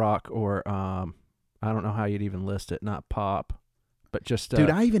 for rock, or I don't know how you'd even list it. Not pop, but just dude,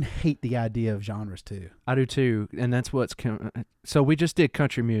 I even hate the idea of genres too. I do too, and that's what's so we just did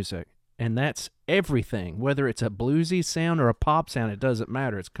country music, and that's everything. Whether it's a bluesy sound or a pop sound, it doesn't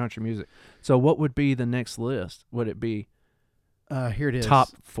matter. It's country music. So what would be the next list? Would it be Here it is. top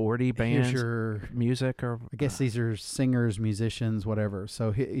 40 bands Here's your, music, or I guess these are singers, musicians, whatever.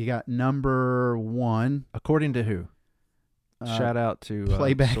 So you got number 1. according to who? Shout out to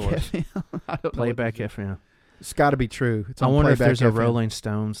Playback Source. FM. I don't know Playback what this is. FM. It's got to be true. It's I on wonder if Playback there's a FM. Rolling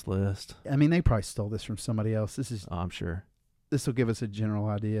Stones list. I mean, they probably stole this from somebody else. I'm sure. This will give us a general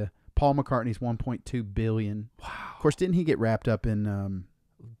idea. Paul McCartney's 1.2 billion. Wow. Of course, didn't he get wrapped up in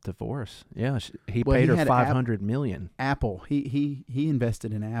Divorce. Yeah, he Well, paid he her had $500 million. Apple? He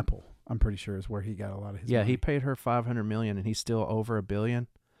invested in Apple. I'm pretty sure is where he got a lot of his. Yeah, money. he paid her $500 million, and he's still over $1 billion.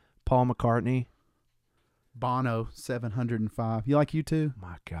 Paul McCartney. Bono 705. You like U2?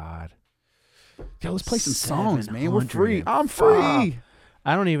 My God. Yeah, let's play some songs, man. We're free. I'm free. 705.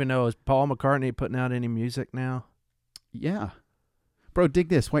 I don't even know. Is Paul McCartney putting out any music now? Yeah. Bro, dig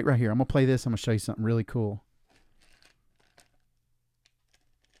this. Wait right here. I'm going to play this. I'm going to show you something really cool.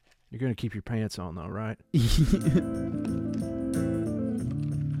 You're going to keep your pants on, though, right? Is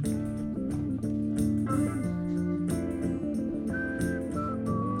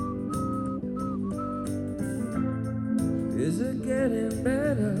it getting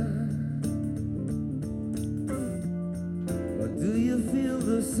better? Or do you feel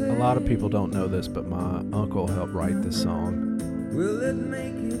the same? A lot of people don't know this, but my uncle helped write this song Will it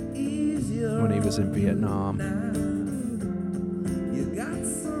make it easier when he was in Vietnam. now? You got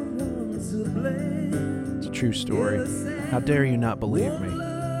someone to blame. It's a true story. How dare you not believe me?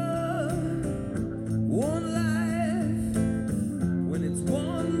 One life, when it's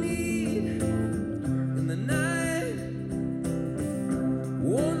one need in the night.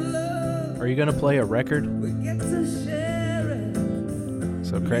 One love, Are you going to play a record? we get to share it.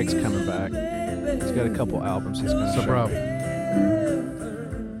 So Craig's coming back. He's got a couple albums he's going to So, show. bro,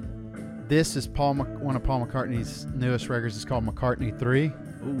 this is one of Paul McCartney's newest records. It's called McCartney 3.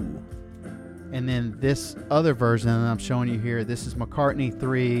 Ooh. And then this other version that I'm showing you here, this is McCartney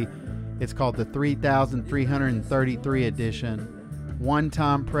 3. It's called the 3,333 edition.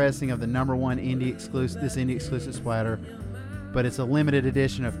 One-time pressing of the #1 indie exclusive, this indie exclusive splatter. But it's a limited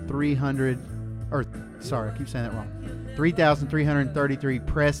edition of 300, or sorry, I keep saying that wrong. 3,333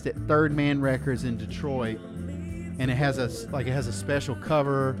 pressed at Third Man Records in Detroit. And it has a special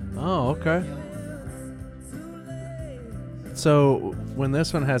cover. Oh, okay. So when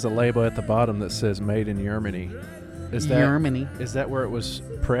this one has a label at the bottom that says "Made in Germany," is that where it was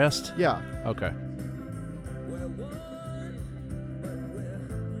pressed? Yeah. Okay.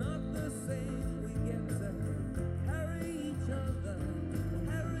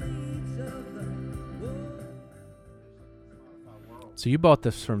 So you bought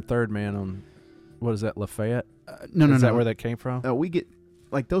this from Third Man on, what is that, Lafayette? No. Is that where that came from? We get,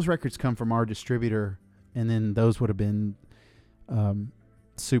 like, those records come from our distributor, and then those would have been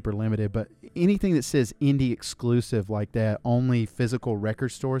super limited. But anything that says indie exclusive like that, only physical record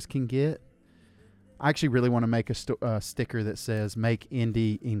stores can get. I actually really want to make a sticker that says "Make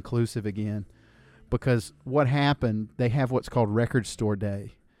Indie Inclusive Again," because what happened, they have what's called Record Store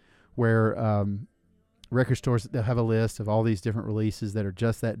Day, where record stores, they'll have a list of all these different releases that are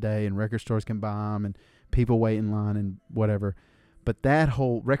just that day, and record stores can buy them, and people wait in line and whatever. But that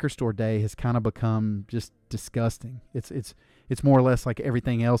whole Record Store Day has kind of become just disgusting. It's more or less like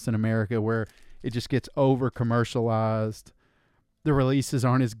everything else in America, where it just gets over commercialized. The releases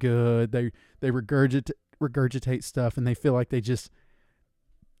aren't as good. They regurgitate stuff, and they feel like they just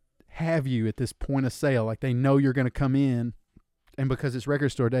have you at this point of sale. Like they know you're going to come in, and because it's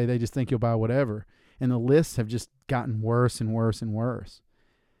Record Store Day, they just think you'll buy whatever. And the lists have just gotten worse and worse and worse.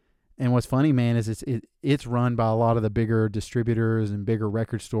 And what's funny, man, is it's run by a lot of the bigger distributors and bigger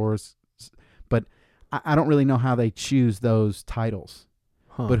record stores, but I don't really know how they choose those titles.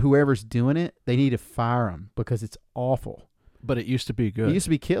 Huh. But whoever's doing it, they need to fire them because it's awful. But it used to be good. It used to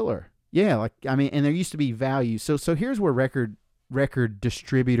be killer. Yeah, and there used to be value. So here's where record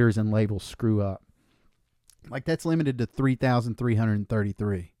distributors and labels screw up. Like that's limited to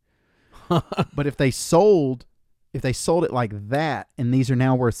 3,333. But if they sold it like that, and these are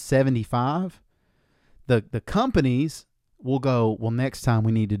now worth 75, the companies will go, well, next time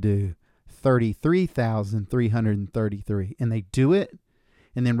we need to do 33,333, and they do it,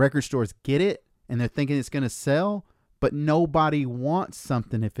 and then record stores get it, and they're thinking it's going to sell, but nobody wants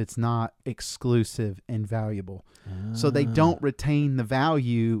something if it's not exclusive and valuable. So they don't retain the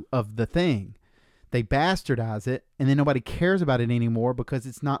value of the thing. They bastardize it, and then nobody cares about it anymore because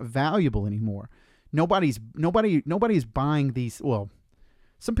it's not valuable anymore. Nobody is buying these. Well,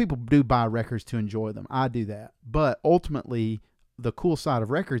 some people do buy records to enjoy them. I do that. But ultimately, the cool side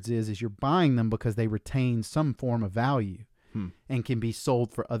of records is you're buying them because they retain some form of value and can be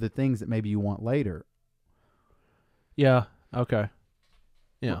sold for other things that maybe you want later. Yeah. Okay.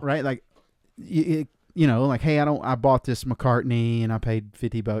 Yeah. Right? Like, you know, like, hey, I bought this McCartney and I paid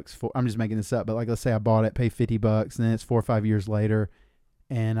 $50 for, I'm just making this up, but like, let's say I bought it, paid $50, and then it's 4 or 5 years later,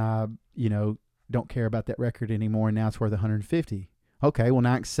 and I, you know, don't care about that record anymore, and now it's worth $150. Okay, well,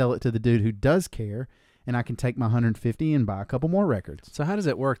 now I can sell it to the dude who does care, and I can take my $150 and buy a couple more records. So how does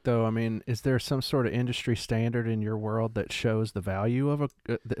it work, though? I mean, is there some sort of industry standard in your world that shows the value of a?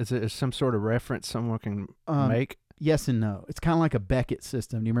 Is it some sort of reference someone can make? Yes and no. It's kind of like a Beckett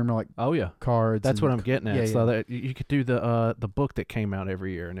system. Do you remember, like, Oh yeah, cards? that's and what I'm getting at. Yeah, So yeah. that you could do the book that came out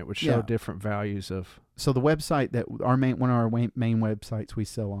every year, and it would show Yeah. different values of. So the website that one of our main websites we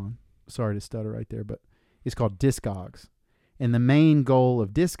sell on. Sorry to stutter right there, but it's called Discogs. And the main goal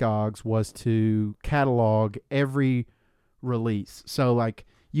of Discogs was to catalog every release. So, like,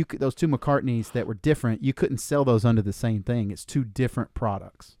 those two McCartneys that were different, you couldn't sell those under the same thing. It's two different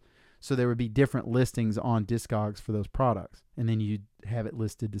products. So there would be different listings on Discogs for those products, and then you'd have it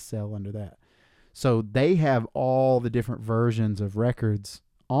listed to sell under that. So they have all the different versions of records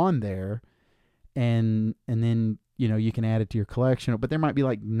on there, and then, you know, you can add it to your collection. But there might be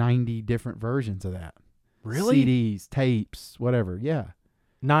like 90 different versions of that. Really? CDs, tapes, whatever. Yeah.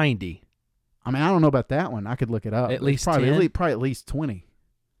 90. I mean, I don't know about that one. I could look it up. At It's least probably 10? probably at least 20.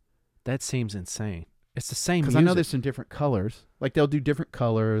 That seems insane. It's the same Because music. I know there's some different colors. Like, they'll do different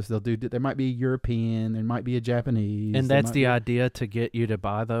colors. There might be a European. There might be a Japanese. And there that's might the be- idea, to get you to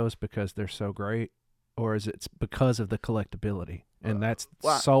buy those because they're so great, or is it because of the collectability? And that's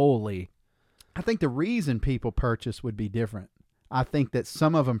well, solely. I think the reason people purchase would be different. I think that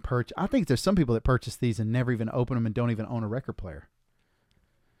some of them I think there's some people that purchase these and never even open them and don't even own a record player.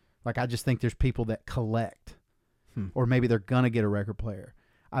 Like, I just think there's people that collect, or maybe they're going to get a record player.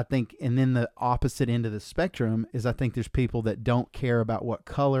 I think, and then the opposite end of the spectrum is, I think there's people that don't care about what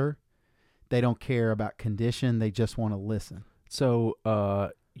color, they don't care about condition, they just want to listen. So,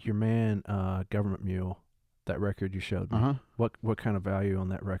 your man, Government Mule, that record you showed me. What kind of value on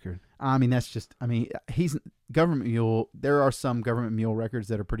that record? I mean, he's Government Mule. There are some Government Mule records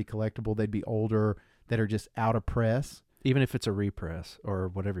that are pretty collectible. They'd be older, that are just out of press. Even if it's a repress or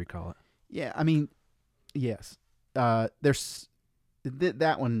whatever you call it. Yeah, I mean, yes. There's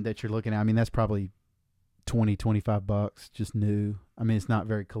that one that you're looking at. I mean, that's probably $20-$25, just new. I mean, it's not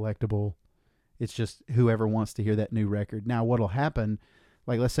very collectible. It's just whoever wants to hear that new record. Now, what'll happen,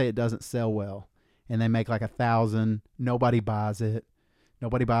 like, let's say it doesn't sell well, and they make like 1,000. Nobody buys it.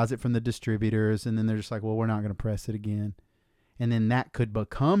 Nobody buys it from the distributors, and then they're just like, well, we're not going to press it again. And then that could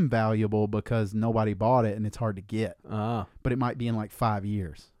become valuable because nobody bought it and it's hard to get. But it might be in like 5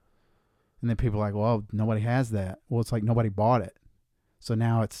 years. And then people are like, well, nobody has that. Well, it's like nobody bought it. So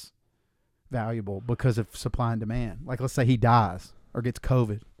now it's valuable because of supply and demand. Like, let's say he dies or gets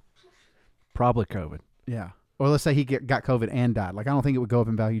COVID. Probably COVID. Yeah. Or let's say he got COVID and died. Like, I don't think it would go up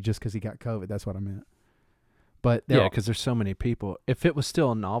in value just because he got COVID. That's what I meant. But Yeah, because there's so many people. If it was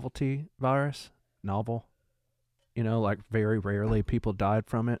still a novelty virus, novel, you know, like very rarely people died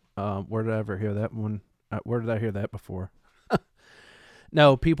from it. Where did I ever hear that one? Where did I hear that before?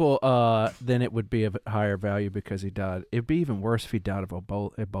 No, people, then it would be of higher value because he died. It'd be even worse if he died of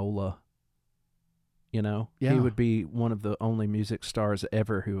Ebola. You know? Yeah. He would be one of the only music stars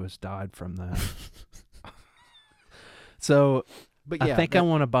ever who has died from that. So, but yeah, I think I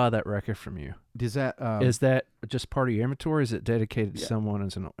want to buy that record from you. Does that Is that just part of your inventory? Is it dedicated to Yeah. someone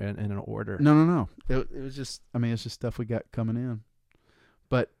in an order? No. It was just, I mean, it's just stuff we got coming in.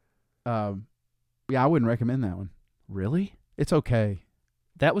 But, yeah, I wouldn't recommend that one. Really? It's okay.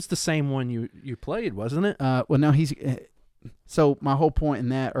 That was the same one you played, wasn't it? Well, no, so my whole point in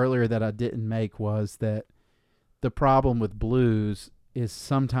that earlier that I didn't make was that the problem with blues is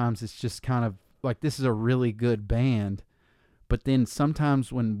sometimes it's just kind of like, this is a really good band, but then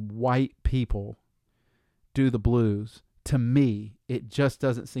sometimes when white people do the blues, to me, it just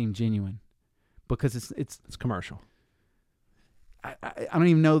doesn't seem genuine because it's commercial. I don't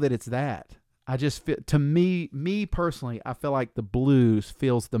even know that it's that. I just feel, to me personally, I feel like the blues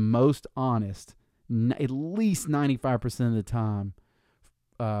feels the most honest, at least 95% of the time.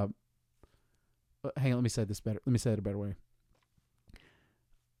 Hang on, let me say this better. Let me say it a better way.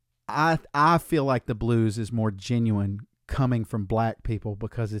 I feel like the blues is more genuine coming from black people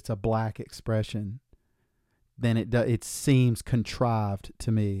because it's a black expression than it seems contrived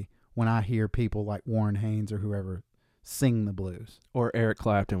to me when I hear people like Warren Haynes or whoever sing the blues. Or Eric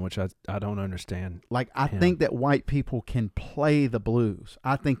Clapton, which I don't understand. Like, I think that white people can play the blues.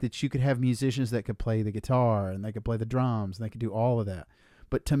 I think that you could have musicians that could play the guitar and they could play the drums and they could do all of that.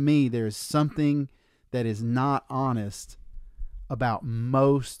 But to me, there's something that is not honest about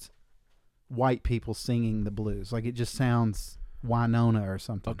most white people singing the blues. Like, it just sounds Winona or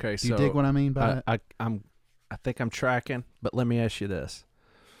something. Okay, Do you so dig what I mean by that? I think I'm tracking, but let me ask you this: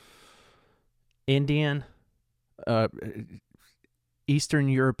 Indian, Eastern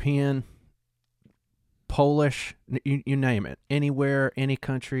European, Polish, you name it, anywhere, any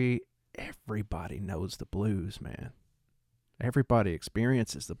country, everybody knows the blues, man. Everybody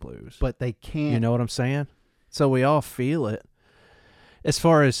experiences the blues. But they can't. You know what I'm saying? So we all feel it. As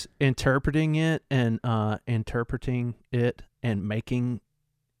far as interpreting it and making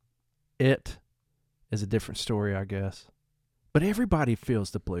it is a different story, I guess. But everybody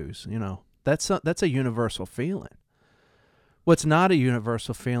feels the blues, you know. That's a universal feeling. What's not a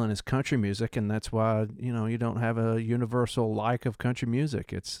universal feeling is country music, and that's why, you know, you don't have a universal like of country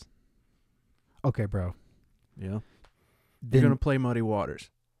music. It's Okay, bro. yeah. Then, You're gonna play Muddy Waters,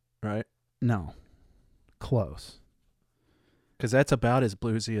 right? no. Close. Because that's about as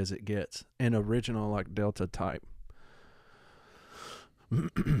bluesy as it gets, an original like Delta type.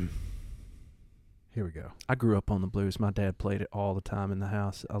 Here we go. I grew up on the blues. My dad played it all the time in the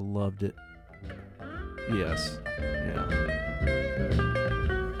house. I loved it. Yes. Yeah.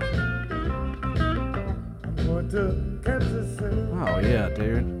 Going to Kansas City. Oh yeah,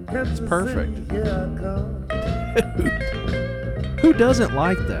 dude. Kansas It's perfect. City, here I come. Who doesn't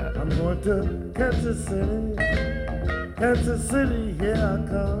like that? I'm going to Kansas City. Kansas City, here I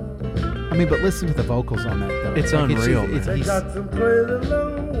come. I mean, but listen to the vocals on that, though. It's unreal, man. They got some crazy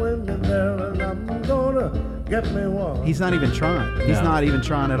little women there, and I'm gonna get me one. He's not even trying. He's No. not even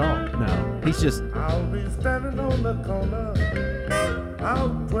trying at all. No. He's just, I'll be standing on the corner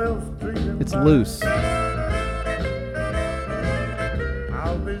out 12th Street and it's Vine. loose. I'll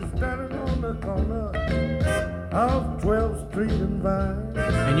be standing on the corner of 12th Street and Vine.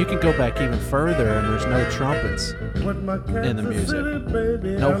 And you can go back even further, and there's no trumpets. With my In the music. City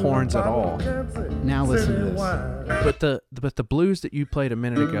baby No and horns my at all. Kansas Now listen to City this. wine. But the blues that you played a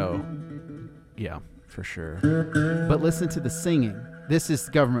minute ago, yeah, for sure. But listen to the singing. This is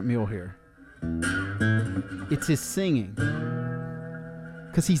Government Mule here. It's his singing.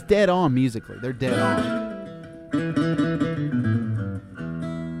 Because he's dead on musically. They're dead on.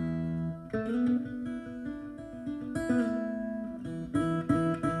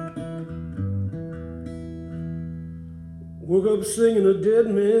 Woke up singing a dead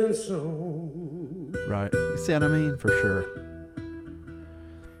man's song. Right, You see what I mean? for sure.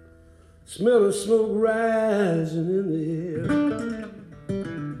 Smell of smoke rising in the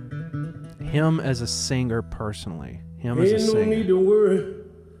air. Him as a singer personally. Him as a Ain't no need singer. to worry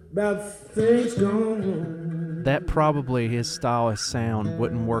about things gone wrong. That probably his style of sound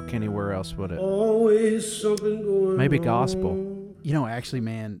wouldn't work anywhere else, would it? Always something going Maybe on. gospel. You know, actually,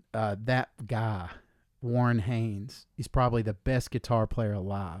 man, that guy, Warren Haynes, he's probably the best guitar player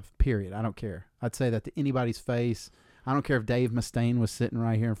alive, period. I don't care. I'd say that to anybody's face. I don't care if Dave Mustaine was sitting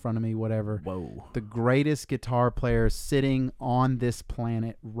right here in front of me, whatever. Whoa. The greatest guitar player sitting on this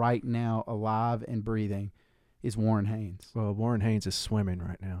planet right now, alive and breathing, is Warren Haynes. Well, Warren Haynes is swimming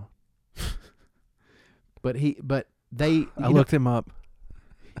right now. But I looked him up.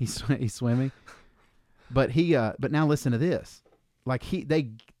 he's swimming. But now listen to this. Like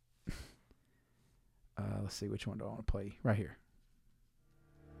let's see, which one do I want to play? Right here.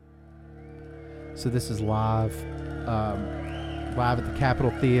 So this is live at the Capitol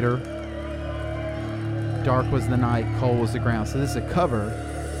Theater. Dark was the night, cold was the ground. So this is a cover,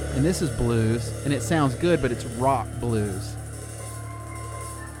 and this is blues, and it sounds good, but it's rock blues,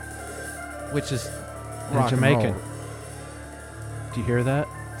 which is And rock Jamaican. and roll. Do you hear that?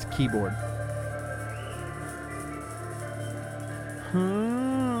 It's keyboard.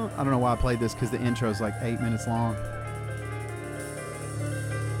 I don't know why I played this because the intro is like 8 minutes long.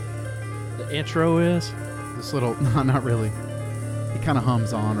 The intro is? This little, no, not really. It kind of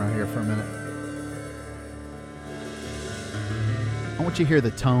hums on right here for a minute. I want you to hear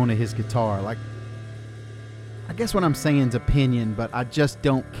the tone of his guitar. Like, I guess what I'm saying is opinion, but I just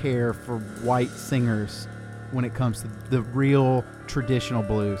don't care for white singers when it comes to the real traditional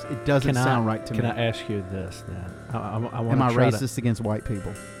blues. It doesn't sound right to me. Can I ask you this then? I want Am I to try racist against white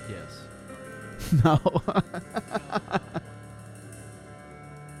people? Yes. No.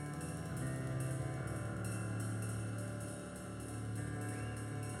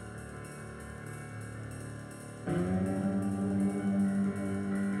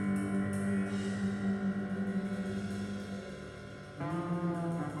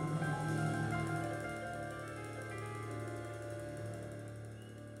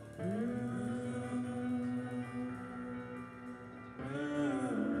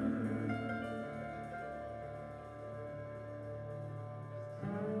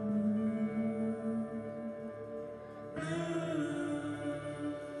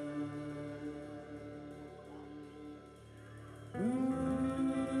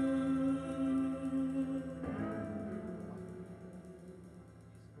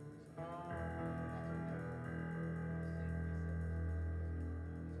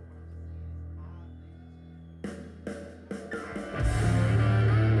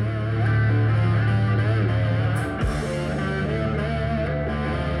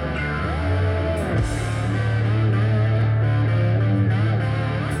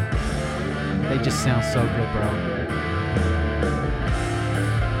 It just sounds so good, bro.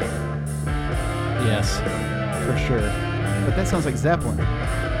 Yes, for sure. But that sounds like Zeppelin.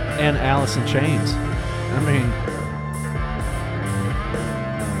 And Alice in Chains. I mean,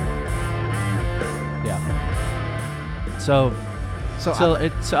 yeah. So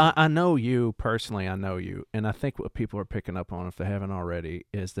I know you personally. I know you, and I think what people are picking up on, if they haven't already,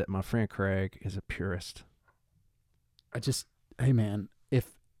 is that my friend Craig is a purist. Hey man,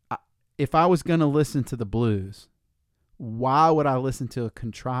 if I was gonna listen to the blues, why would I listen to a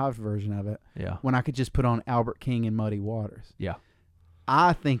contrived version of it? Yeah. When I could just put on Albert King and Muddy Waters? Yeah.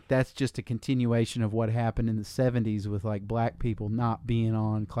 I think that's just a continuation of what happened in the 70s with like black people not being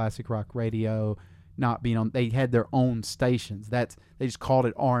on classic rock radio, not being on. They had their own stations. They just called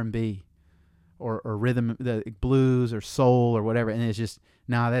it R&B, or rhythm, the blues or soul or whatever, and it's just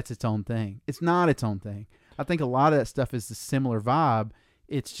that's its own thing. It's not its own thing. I think a lot of that stuff is a similar vibe.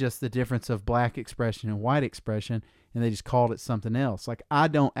 It's just the difference of black expression and white expression, and they just called it something else. Like I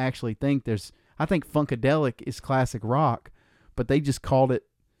don't actually think I think Funkadelic is classic rock, but they just called it,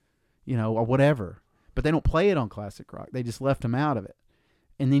 or whatever. But they don't play it on classic rock. They just left them out of it.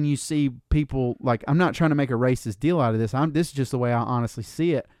 And then you see people, like, I'm not trying to make a racist deal out of this. This is just the way I honestly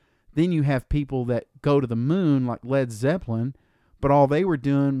see it. Then you have people that go to the moon, like Led Zeppelin, but all they were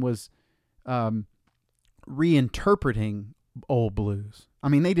doing was reinterpreting old blues. I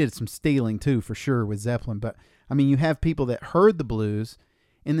mean, they did some stealing too, for sure, with Zeppelin. But, I mean, you have people that heard the blues,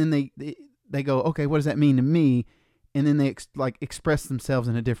 and then they go, okay, what does that mean to me? And then they express themselves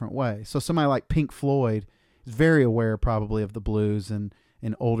in a different way. So somebody like Pink Floyd is very aware probably of the blues and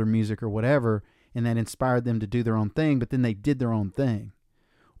older music or whatever, and that inspired them to do their own thing, but then they did their own thing.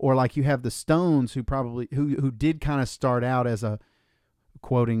 Or like you have the Stones who did kind of start out as a,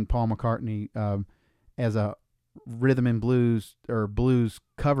 quoting Paul McCartney, as a rhythm and blues or blues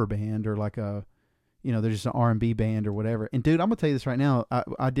cover band, or like a, they're just an R&B band or whatever. And dude, I'm going to tell you this right now.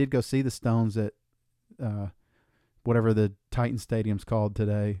 I did go see the Stones at whatever the Titan Stadium's called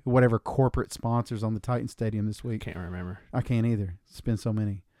today, whatever corporate sponsors on the Titan Stadium this week. Can't remember. I can't either. It's been so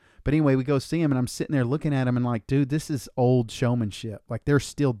many. But anyway, we go see him, and I'm sitting there looking at him and like, dude, this is old showmanship. Like, they're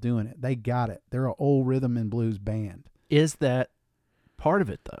still doing it. They got it. They're an old rhythm and blues band. Is that part of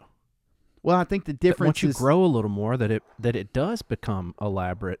it, though? Well, I think the difference once you grow a little more, that it does become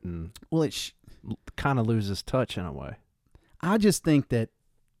elaborate and kind of loses touch in a way. I just think that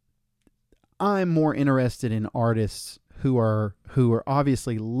I'm more interested in artists who are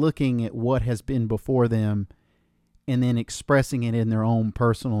obviously looking at what has been before them and then expressing it in their own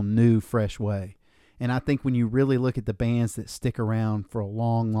personal, new, fresh way. And I think when you really look at the bands that stick around for a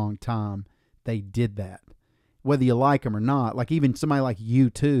long, long time, they did that. Whether you like them or not, like even somebody like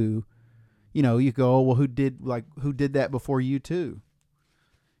U2, you go, oh, well, who did that before U2?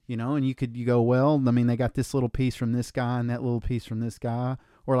 And you go, well, I mean, they got this little piece from this guy and that little piece from this guy.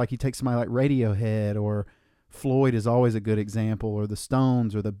 Or like you take somebody like Radiohead, or Floyd is always a good example, or the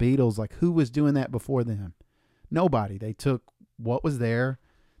Stones or the Beatles. Like, who was doing that before them? Nobody. They took what was there.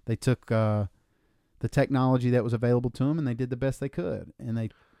 They took the technology that was available to them, and they did the best they could.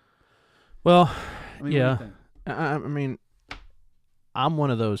 And yeah. I mean, I'm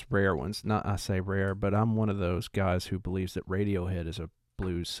one of those rare ones. Not I say rare, but I'm one of those guys who believes that Radiohead is a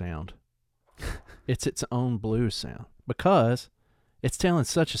blues sound. It's its own blues sound because it's telling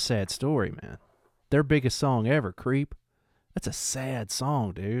such a sad story, man. Their biggest song ever, Creep. That's a sad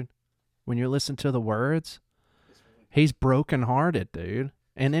song, dude. When you listen to the words, he's brokenhearted, dude.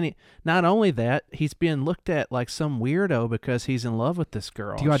 And then not only that, he's being looked at like some weirdo because he's in love with this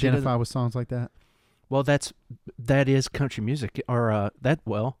girl. Do you identify with songs like that? Well, that is country music, or a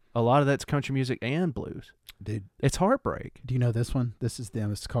lot of that's country music and blues. Dude, it's heartbreak. Do you know this one? This is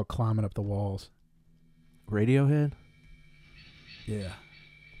them. It's called Climbing Up the Walls. Radiohead? Yeah.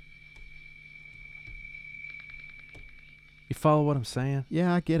 You follow what I'm saying?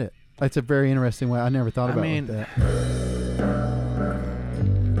 Yeah, I get it. It's a very interesting way. I never thought about it like that.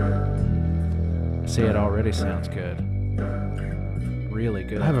 See, it already sounds good. Really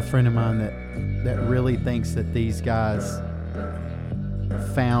good. I have a friend of mine that really thinks that these guys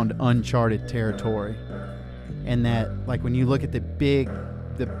found uncharted territory, and that, like, when you look at the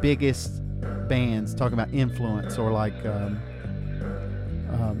biggest bands, talking about influence, or like I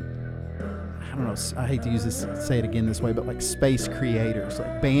don't know, I hate to say it again this way, but like space creators,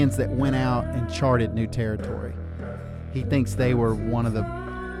 like bands that went out and charted new territory. He thinks they were one of the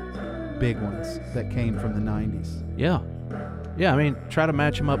big ones that came from the 90s. Yeah. Yeah, I mean, try to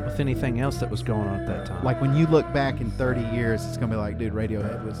match them up with anything else that was going on at that time. Like when you look back in 30 years, it's going to be like, dude,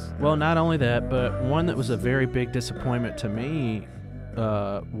 Radiohead was... Well, not only that, but one that was a very big disappointment to me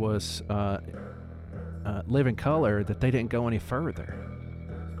was Living Color that they didn't go any further.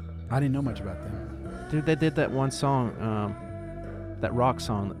 I didn't know much about them. Dude, they did that one song, that rock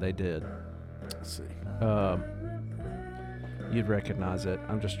song that they did. Let's see. You'd recognize it.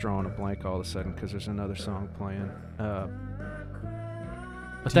 I'm just drawing a blank all of a sudden because there's another song playing.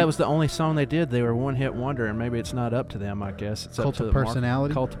 But that was the only song they did. They were one-hit wonder, and maybe it's not up to them, I guess. It's Cult up to of the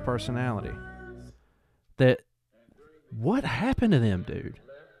Personality? Cult of Personality. What happened to them, dude?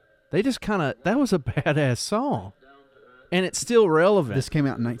 They just kind of... That was a badass song. And it's still relevant. This came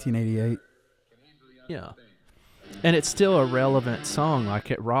out in 1988. Yeah. And it's still a relevant song,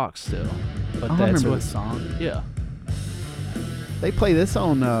 like it rocks still. But I that's remember what, this song. Yeah. They play this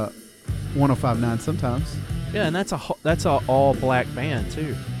on 105.9 sometimes. Yeah, and that's a all-black band,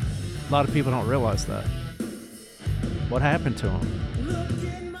 too. A lot of people don't realize that. What happened to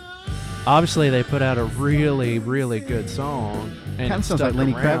them? Obviously, they put out a really, really good song. And Kind of sounds like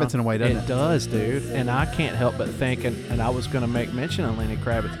Lenny Kravitz in a way, doesn't it? It does, dude. And I can't help but think, and I was going to make mention of Lenny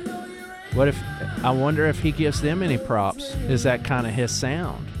Kravitz. I wonder if he gives them any props. Is that kind of his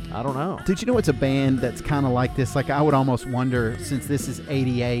sound? I don't know. Dude, you know it's a band that's kind of like this? Like, I would almost wonder, since this is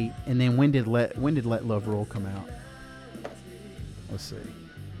 88, and then when did Let Love Rule come out? Let's see.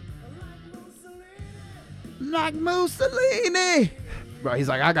 Like Mussolini! Bro, he's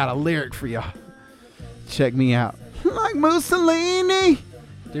like, I got a lyric for y'all. Check me out. Like Mussolini!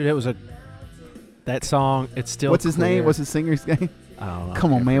 Dude, that song, it's still What's his clear. name? What's his singer's name? I don't know.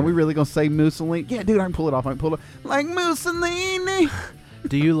 Come on, man. We really gonna say Mussolini? Yeah, dude, I can pull it off. Like Mussolini!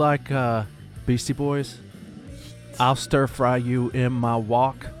 Do you like Beastie Boys? I'll stir fry you in my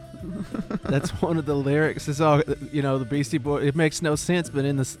walk. That's one of the lyrics. It's all, the Beastie Boys. It makes no sense, but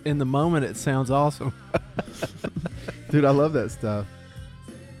in the moment, it sounds awesome. Dude, I love that stuff.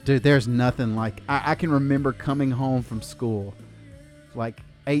 Dude, there's nothing like... I can remember coming home from school, like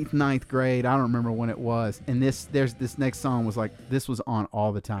 8th, 9th grade. I don't remember when it was. And this next song was like, this was on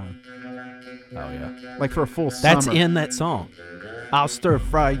all the time. Oh, yeah. Like for a full summer. That's in that song. I'll stir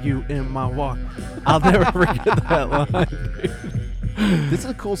fry you in my walk. I'll never forget that line, dude. This is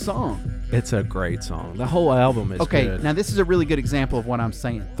a cool song. It's a great song. The whole album is okay, good. now this is a really good example of what I'm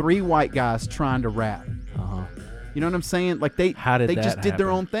saying. 3 white guys trying to rap. Uh-huh. You know what I'm saying? Like they just did their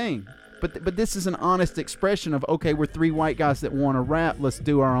own thing. But this is an honest expression of, okay, we're 3 white guys that want to rap. Let's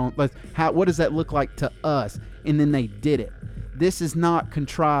do our own. What does that look like to us? And then they did it. This is not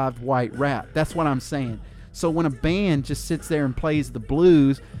contrived white rap. That's what I'm saying. So when a band just sits there and plays the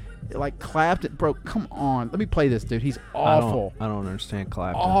blues, like Clapton, bro, come on. Let me play this, dude. He's awful. I don't understand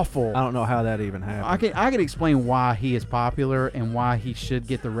Clapton. Awful. I don't know how that even happened. I can explain why he is popular and why he should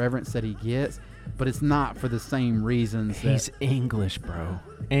get the reverence that he gets, but it's not for the same reasons. He's English, bro,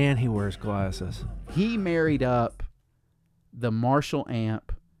 and he wears glasses. He married up the Marshall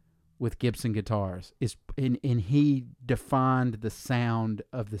amp with Gibson guitars, and he defined the sound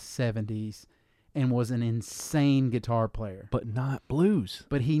of the 70s and was an insane guitar player. But not blues.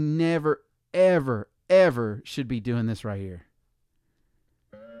 But he never, ever, ever should be doing this right here.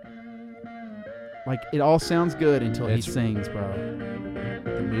 Like, it all sounds good until he sings, bro.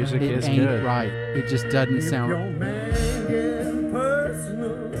 The music It is ain't good. right. It just doesn't sound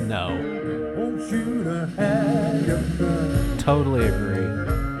No. Totally agree.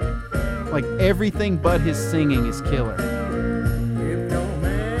 like everything but his singing is killer.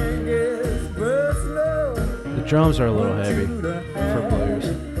 The drums are a little heavy for blues.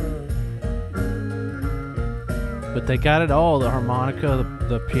 But they got it all. The harmonica,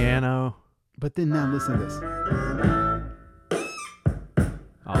 the piano. But then now listen to this.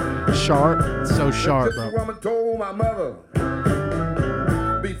 Oh, Sharp, so sharp, bro.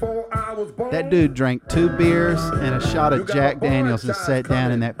 That dude drank 2 beers and a shot of Jack Daniels and sat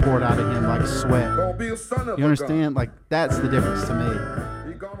down and that poured out of him like sweat. You understand? Like, that's the difference to me.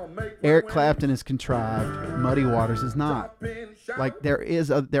 Eric Clapton is contrived. Muddy Waters is not. Like,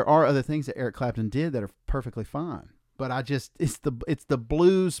 there are other things that Eric Clapton did that are perfectly fine. But it's the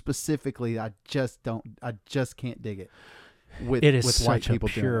blues specifically. I just can't dig it. it is with such white a people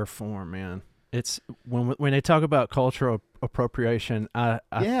doing pure it. form, man. It's when they talk about cultural appropriation,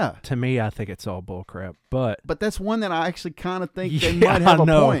 to me, I think it's all bullcrap. But that's one that I actually kind of think they Yeah, might have I a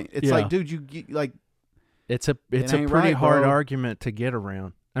know. point. It's Yeah. like, dude, you like. it's a ain't pretty right, hard bro. argument to get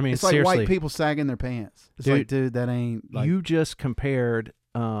around. I mean, It's like seriously, white people sagging their pants. It's Dude, like, dude, that ain't. Like, you just compared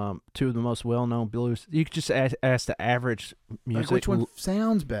two of the most well-known blues. You could just ask the average music. like which one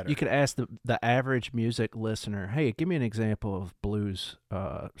sounds better? You could ask the average music listener, hey, give me an example of blues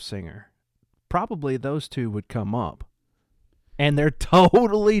singer. Probably those two would come up. And they're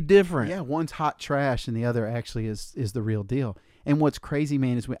totally different. Yeah, one's hot trash and the other actually is the real deal. And what's crazy,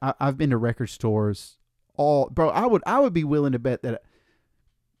 man, is I've been to record stores Bro, I would be willing to bet that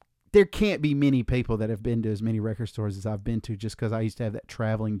there can't be many people that have been to as many record stores as I've been to, just because I used to have that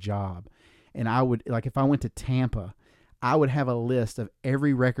traveling job. And I would, like, if I went to Tampa, I would have a list of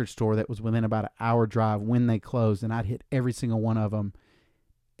every record store that was within about an hour drive when they closed, and I'd hit every single one of them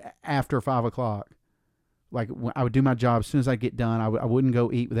after 5 o'clock. Like, I would do my job. As soon as I get done, I wouldn't go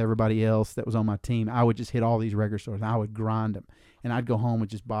eat with everybody else that was on my team. I would just hit all these record stores, and I would grind them. And I'd go home with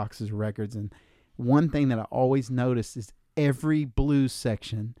just boxes of records. And one thing that I always noticed is every blues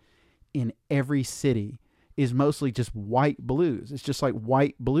section in every city is mostly just white blues. It's just like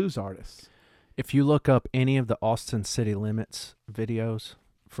white blues artists. If you look up any of the Austin City Limits videos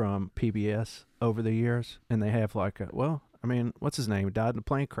from PBS over the years, and they have like what's his name? He died in a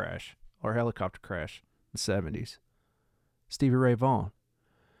plane crash or helicopter crash in the 70s. Stevie Ray Vaughan.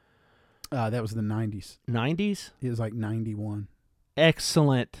 That was the 90s. 90s? It was like 91.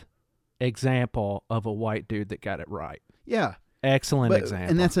 Excellent example of a white dude that got it right. Yeah. Excellent example.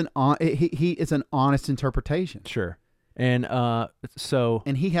 And that's it's an honest interpretation. Sure. And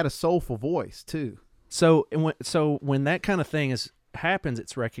and he had a soulful voice too. So when that kind of thing happens,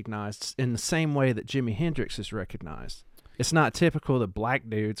 it's recognized in the same way that Jimi Hendrix is recognized. It's not typical that black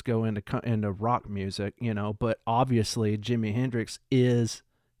dudes go into rock music, but obviously Jimi Hendrix is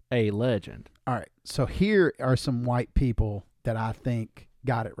a legend. All right. So here are some white people that I think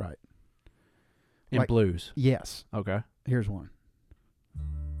got it right. In blues. Yes. Okay. Here's one.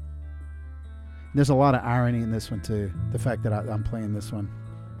 There's a lot of irony in this one too. The fact that I'm playing this one.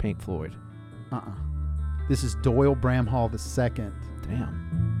 Pink Floyd. This is Doyle Bramhall II.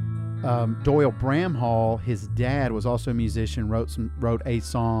 Damn. Doyle Bramhall, his dad was also a musician. Wrote a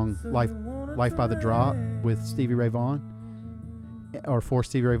song, "Life by the Drop," with Stevie Ray Vaughan, or for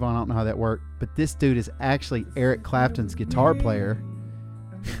Stevie Ray Vaughan. I don't know how that worked, but this dude is actually Eric Clapton's guitar player.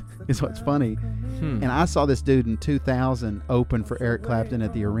 Is what's funny. And I saw this dude in 2000 open for Eric Clapton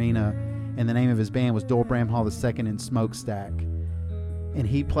at the Arena, and the name of his band was Doyle Bramhall II and Smokestack. And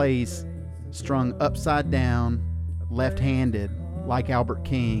he plays strung upside down, left-handed, like Albert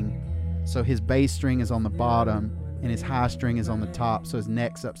King. So his bass string is on the bottom, and his high string is on the top, so his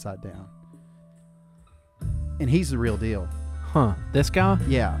neck's upside down. And he's the real deal. Huh. This guy?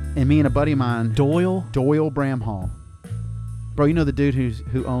 Yeah. And me and a buddy of mine, Doyle Bramhall. Bro, you know the dude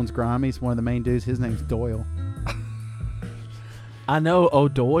who owns Grammys, one of the main dudes? His name's Doyle. I know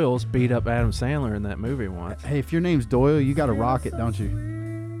O'Doyle's beat up Adam Sandler in that movie once. Hey, if your name's Doyle, you got to rock it, don't you?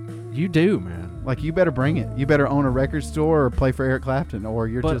 You do, man. Like, you better bring it. You better own a record store or play for Eric Clapton, or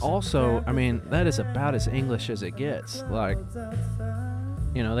you're But just... also, I mean, that is about as English as it gets. Like,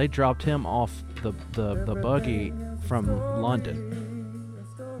 they dropped him off the buggy from London.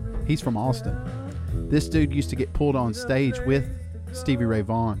 He's from Austin. This dude used to get pulled on stage with Stevie Ray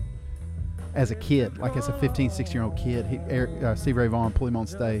Vaughan as a kid, like as a 15, 16-year-old kid. Stevie Ray Vaughan pulled him on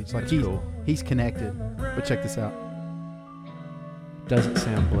stage. Like, That's cool. He's connected. But check this out. Doesn't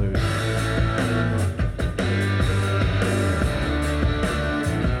sound blues.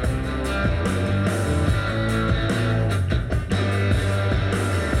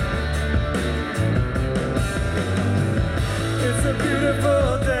 It's a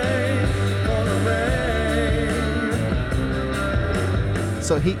beautiful day for the rain.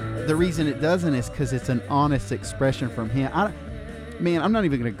 So the reason it doesn't is because it's an honest expression from him. I'm not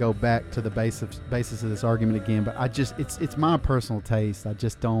even going to go back to the basis of this argument again, but it's my personal taste. I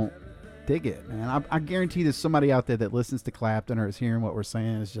just don't dig it, man. I guarantee there's somebody out there that listens to Clapton or is hearing what we're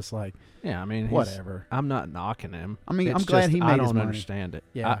saying is just like, yeah, I mean, whatever. I'm not knocking him. I mean, It's I'm glad just, he made I his don't money. understand it.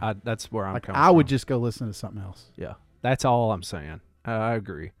 Yeah. That's where I'm Like, coming from. I would just go listen to something else. Yeah, that's all I'm saying. I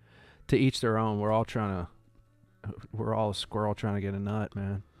agree. To each their own. We're all a squirrel trying to get a nut,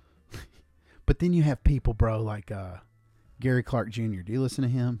 man. But then you have people, bro, like Gary Clark Jr. Do you listen to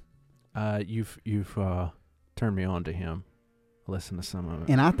him? You've turned me on to him. Listen to some of it.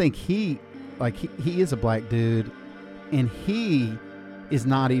 And I think he is a black dude, and he is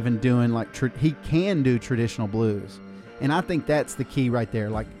not even doing he can do traditional blues. And I think that's the key right there.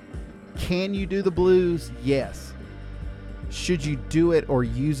 Like, can you do the blues? Yes. Should you do it or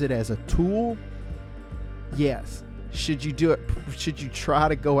use it as a tool? Yes. Should you do it? Should you try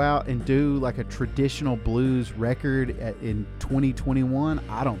to go out and do like a traditional blues record in 2021?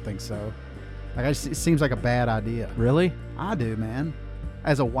 I don't think so. Like, it seems like a bad idea. Really? I do, man.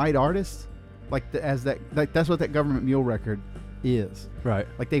 As a white artist, that's what that Government Mule record is. Right.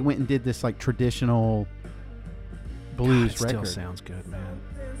 Like, they went and did this like traditional blues God, it record. still sounds good, man.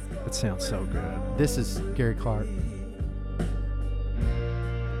 It sounds so good. This is Gary Clark.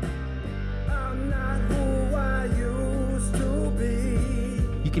 I'm not who I used to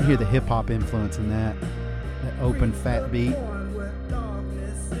be. You can hear the hip hop influence in that. That open fat beat.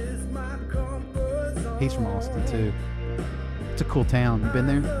 He's from Austin too. It's a cool town. You been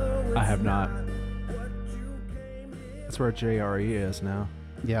there? I have not. That's where JRE is now.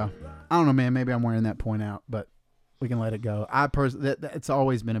 Yeah. I don't know, man. Maybe I'm wearing that point out, but we can let it go. I personally, it's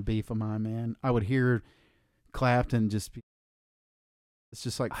always been a beef of mine, man. I would hear Clapton just be. It's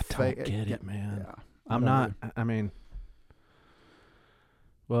just like I don't get it, man. Yeah, I'm not. I mean,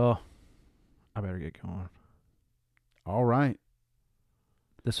 well, I better get going. All right.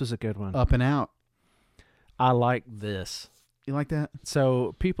 This was a good one. Up and out. I like this. You like that?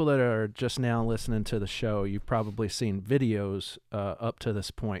 So people that are just now listening to the show, you've probably seen videos up to this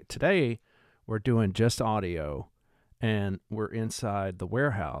point. Today, we're doing just audio, and we're inside the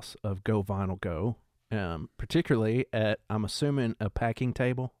warehouse of Go Vinyl Go, particularly at, I'm assuming, a packing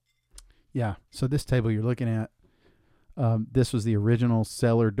table. Yeah. So this table you're looking at, this was the original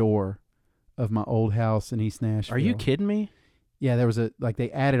cellar door of my old house in East Nashville. Are you kidding me? Yeah, there was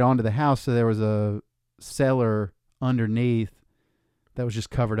they added on to the house, so there was a cellar underneath that was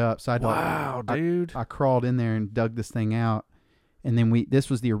just covered up. So Dude. I crawled in there and dug this thing out. And then this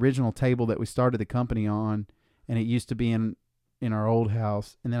was the original table that we started the company on, and it used to be in our old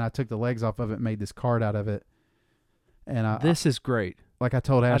house. And then I took the legs off of it and made this cart out of it. And this is great. Like I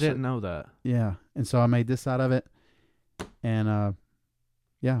told Ashley. I didn't know that. Yeah. And so I made this out of it. And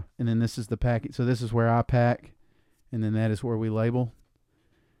yeah, and then this is the package. So this is where I pack, and then that is where we label.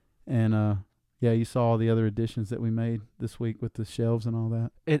 And yeah, you saw all the other additions that we made this week with the shelves and all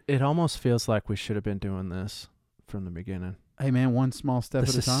that. It almost feels like we should have been doing this from the beginning. Hey, man, one small step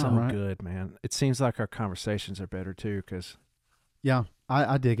This at a time, is so right? good, man. It seems like our conversations are better, too, because Yeah,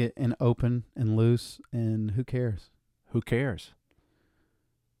 I dig it, and open and loose, and who cares? who cares?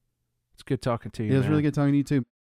 It's good talking to you, It was man. really good talking to you, too.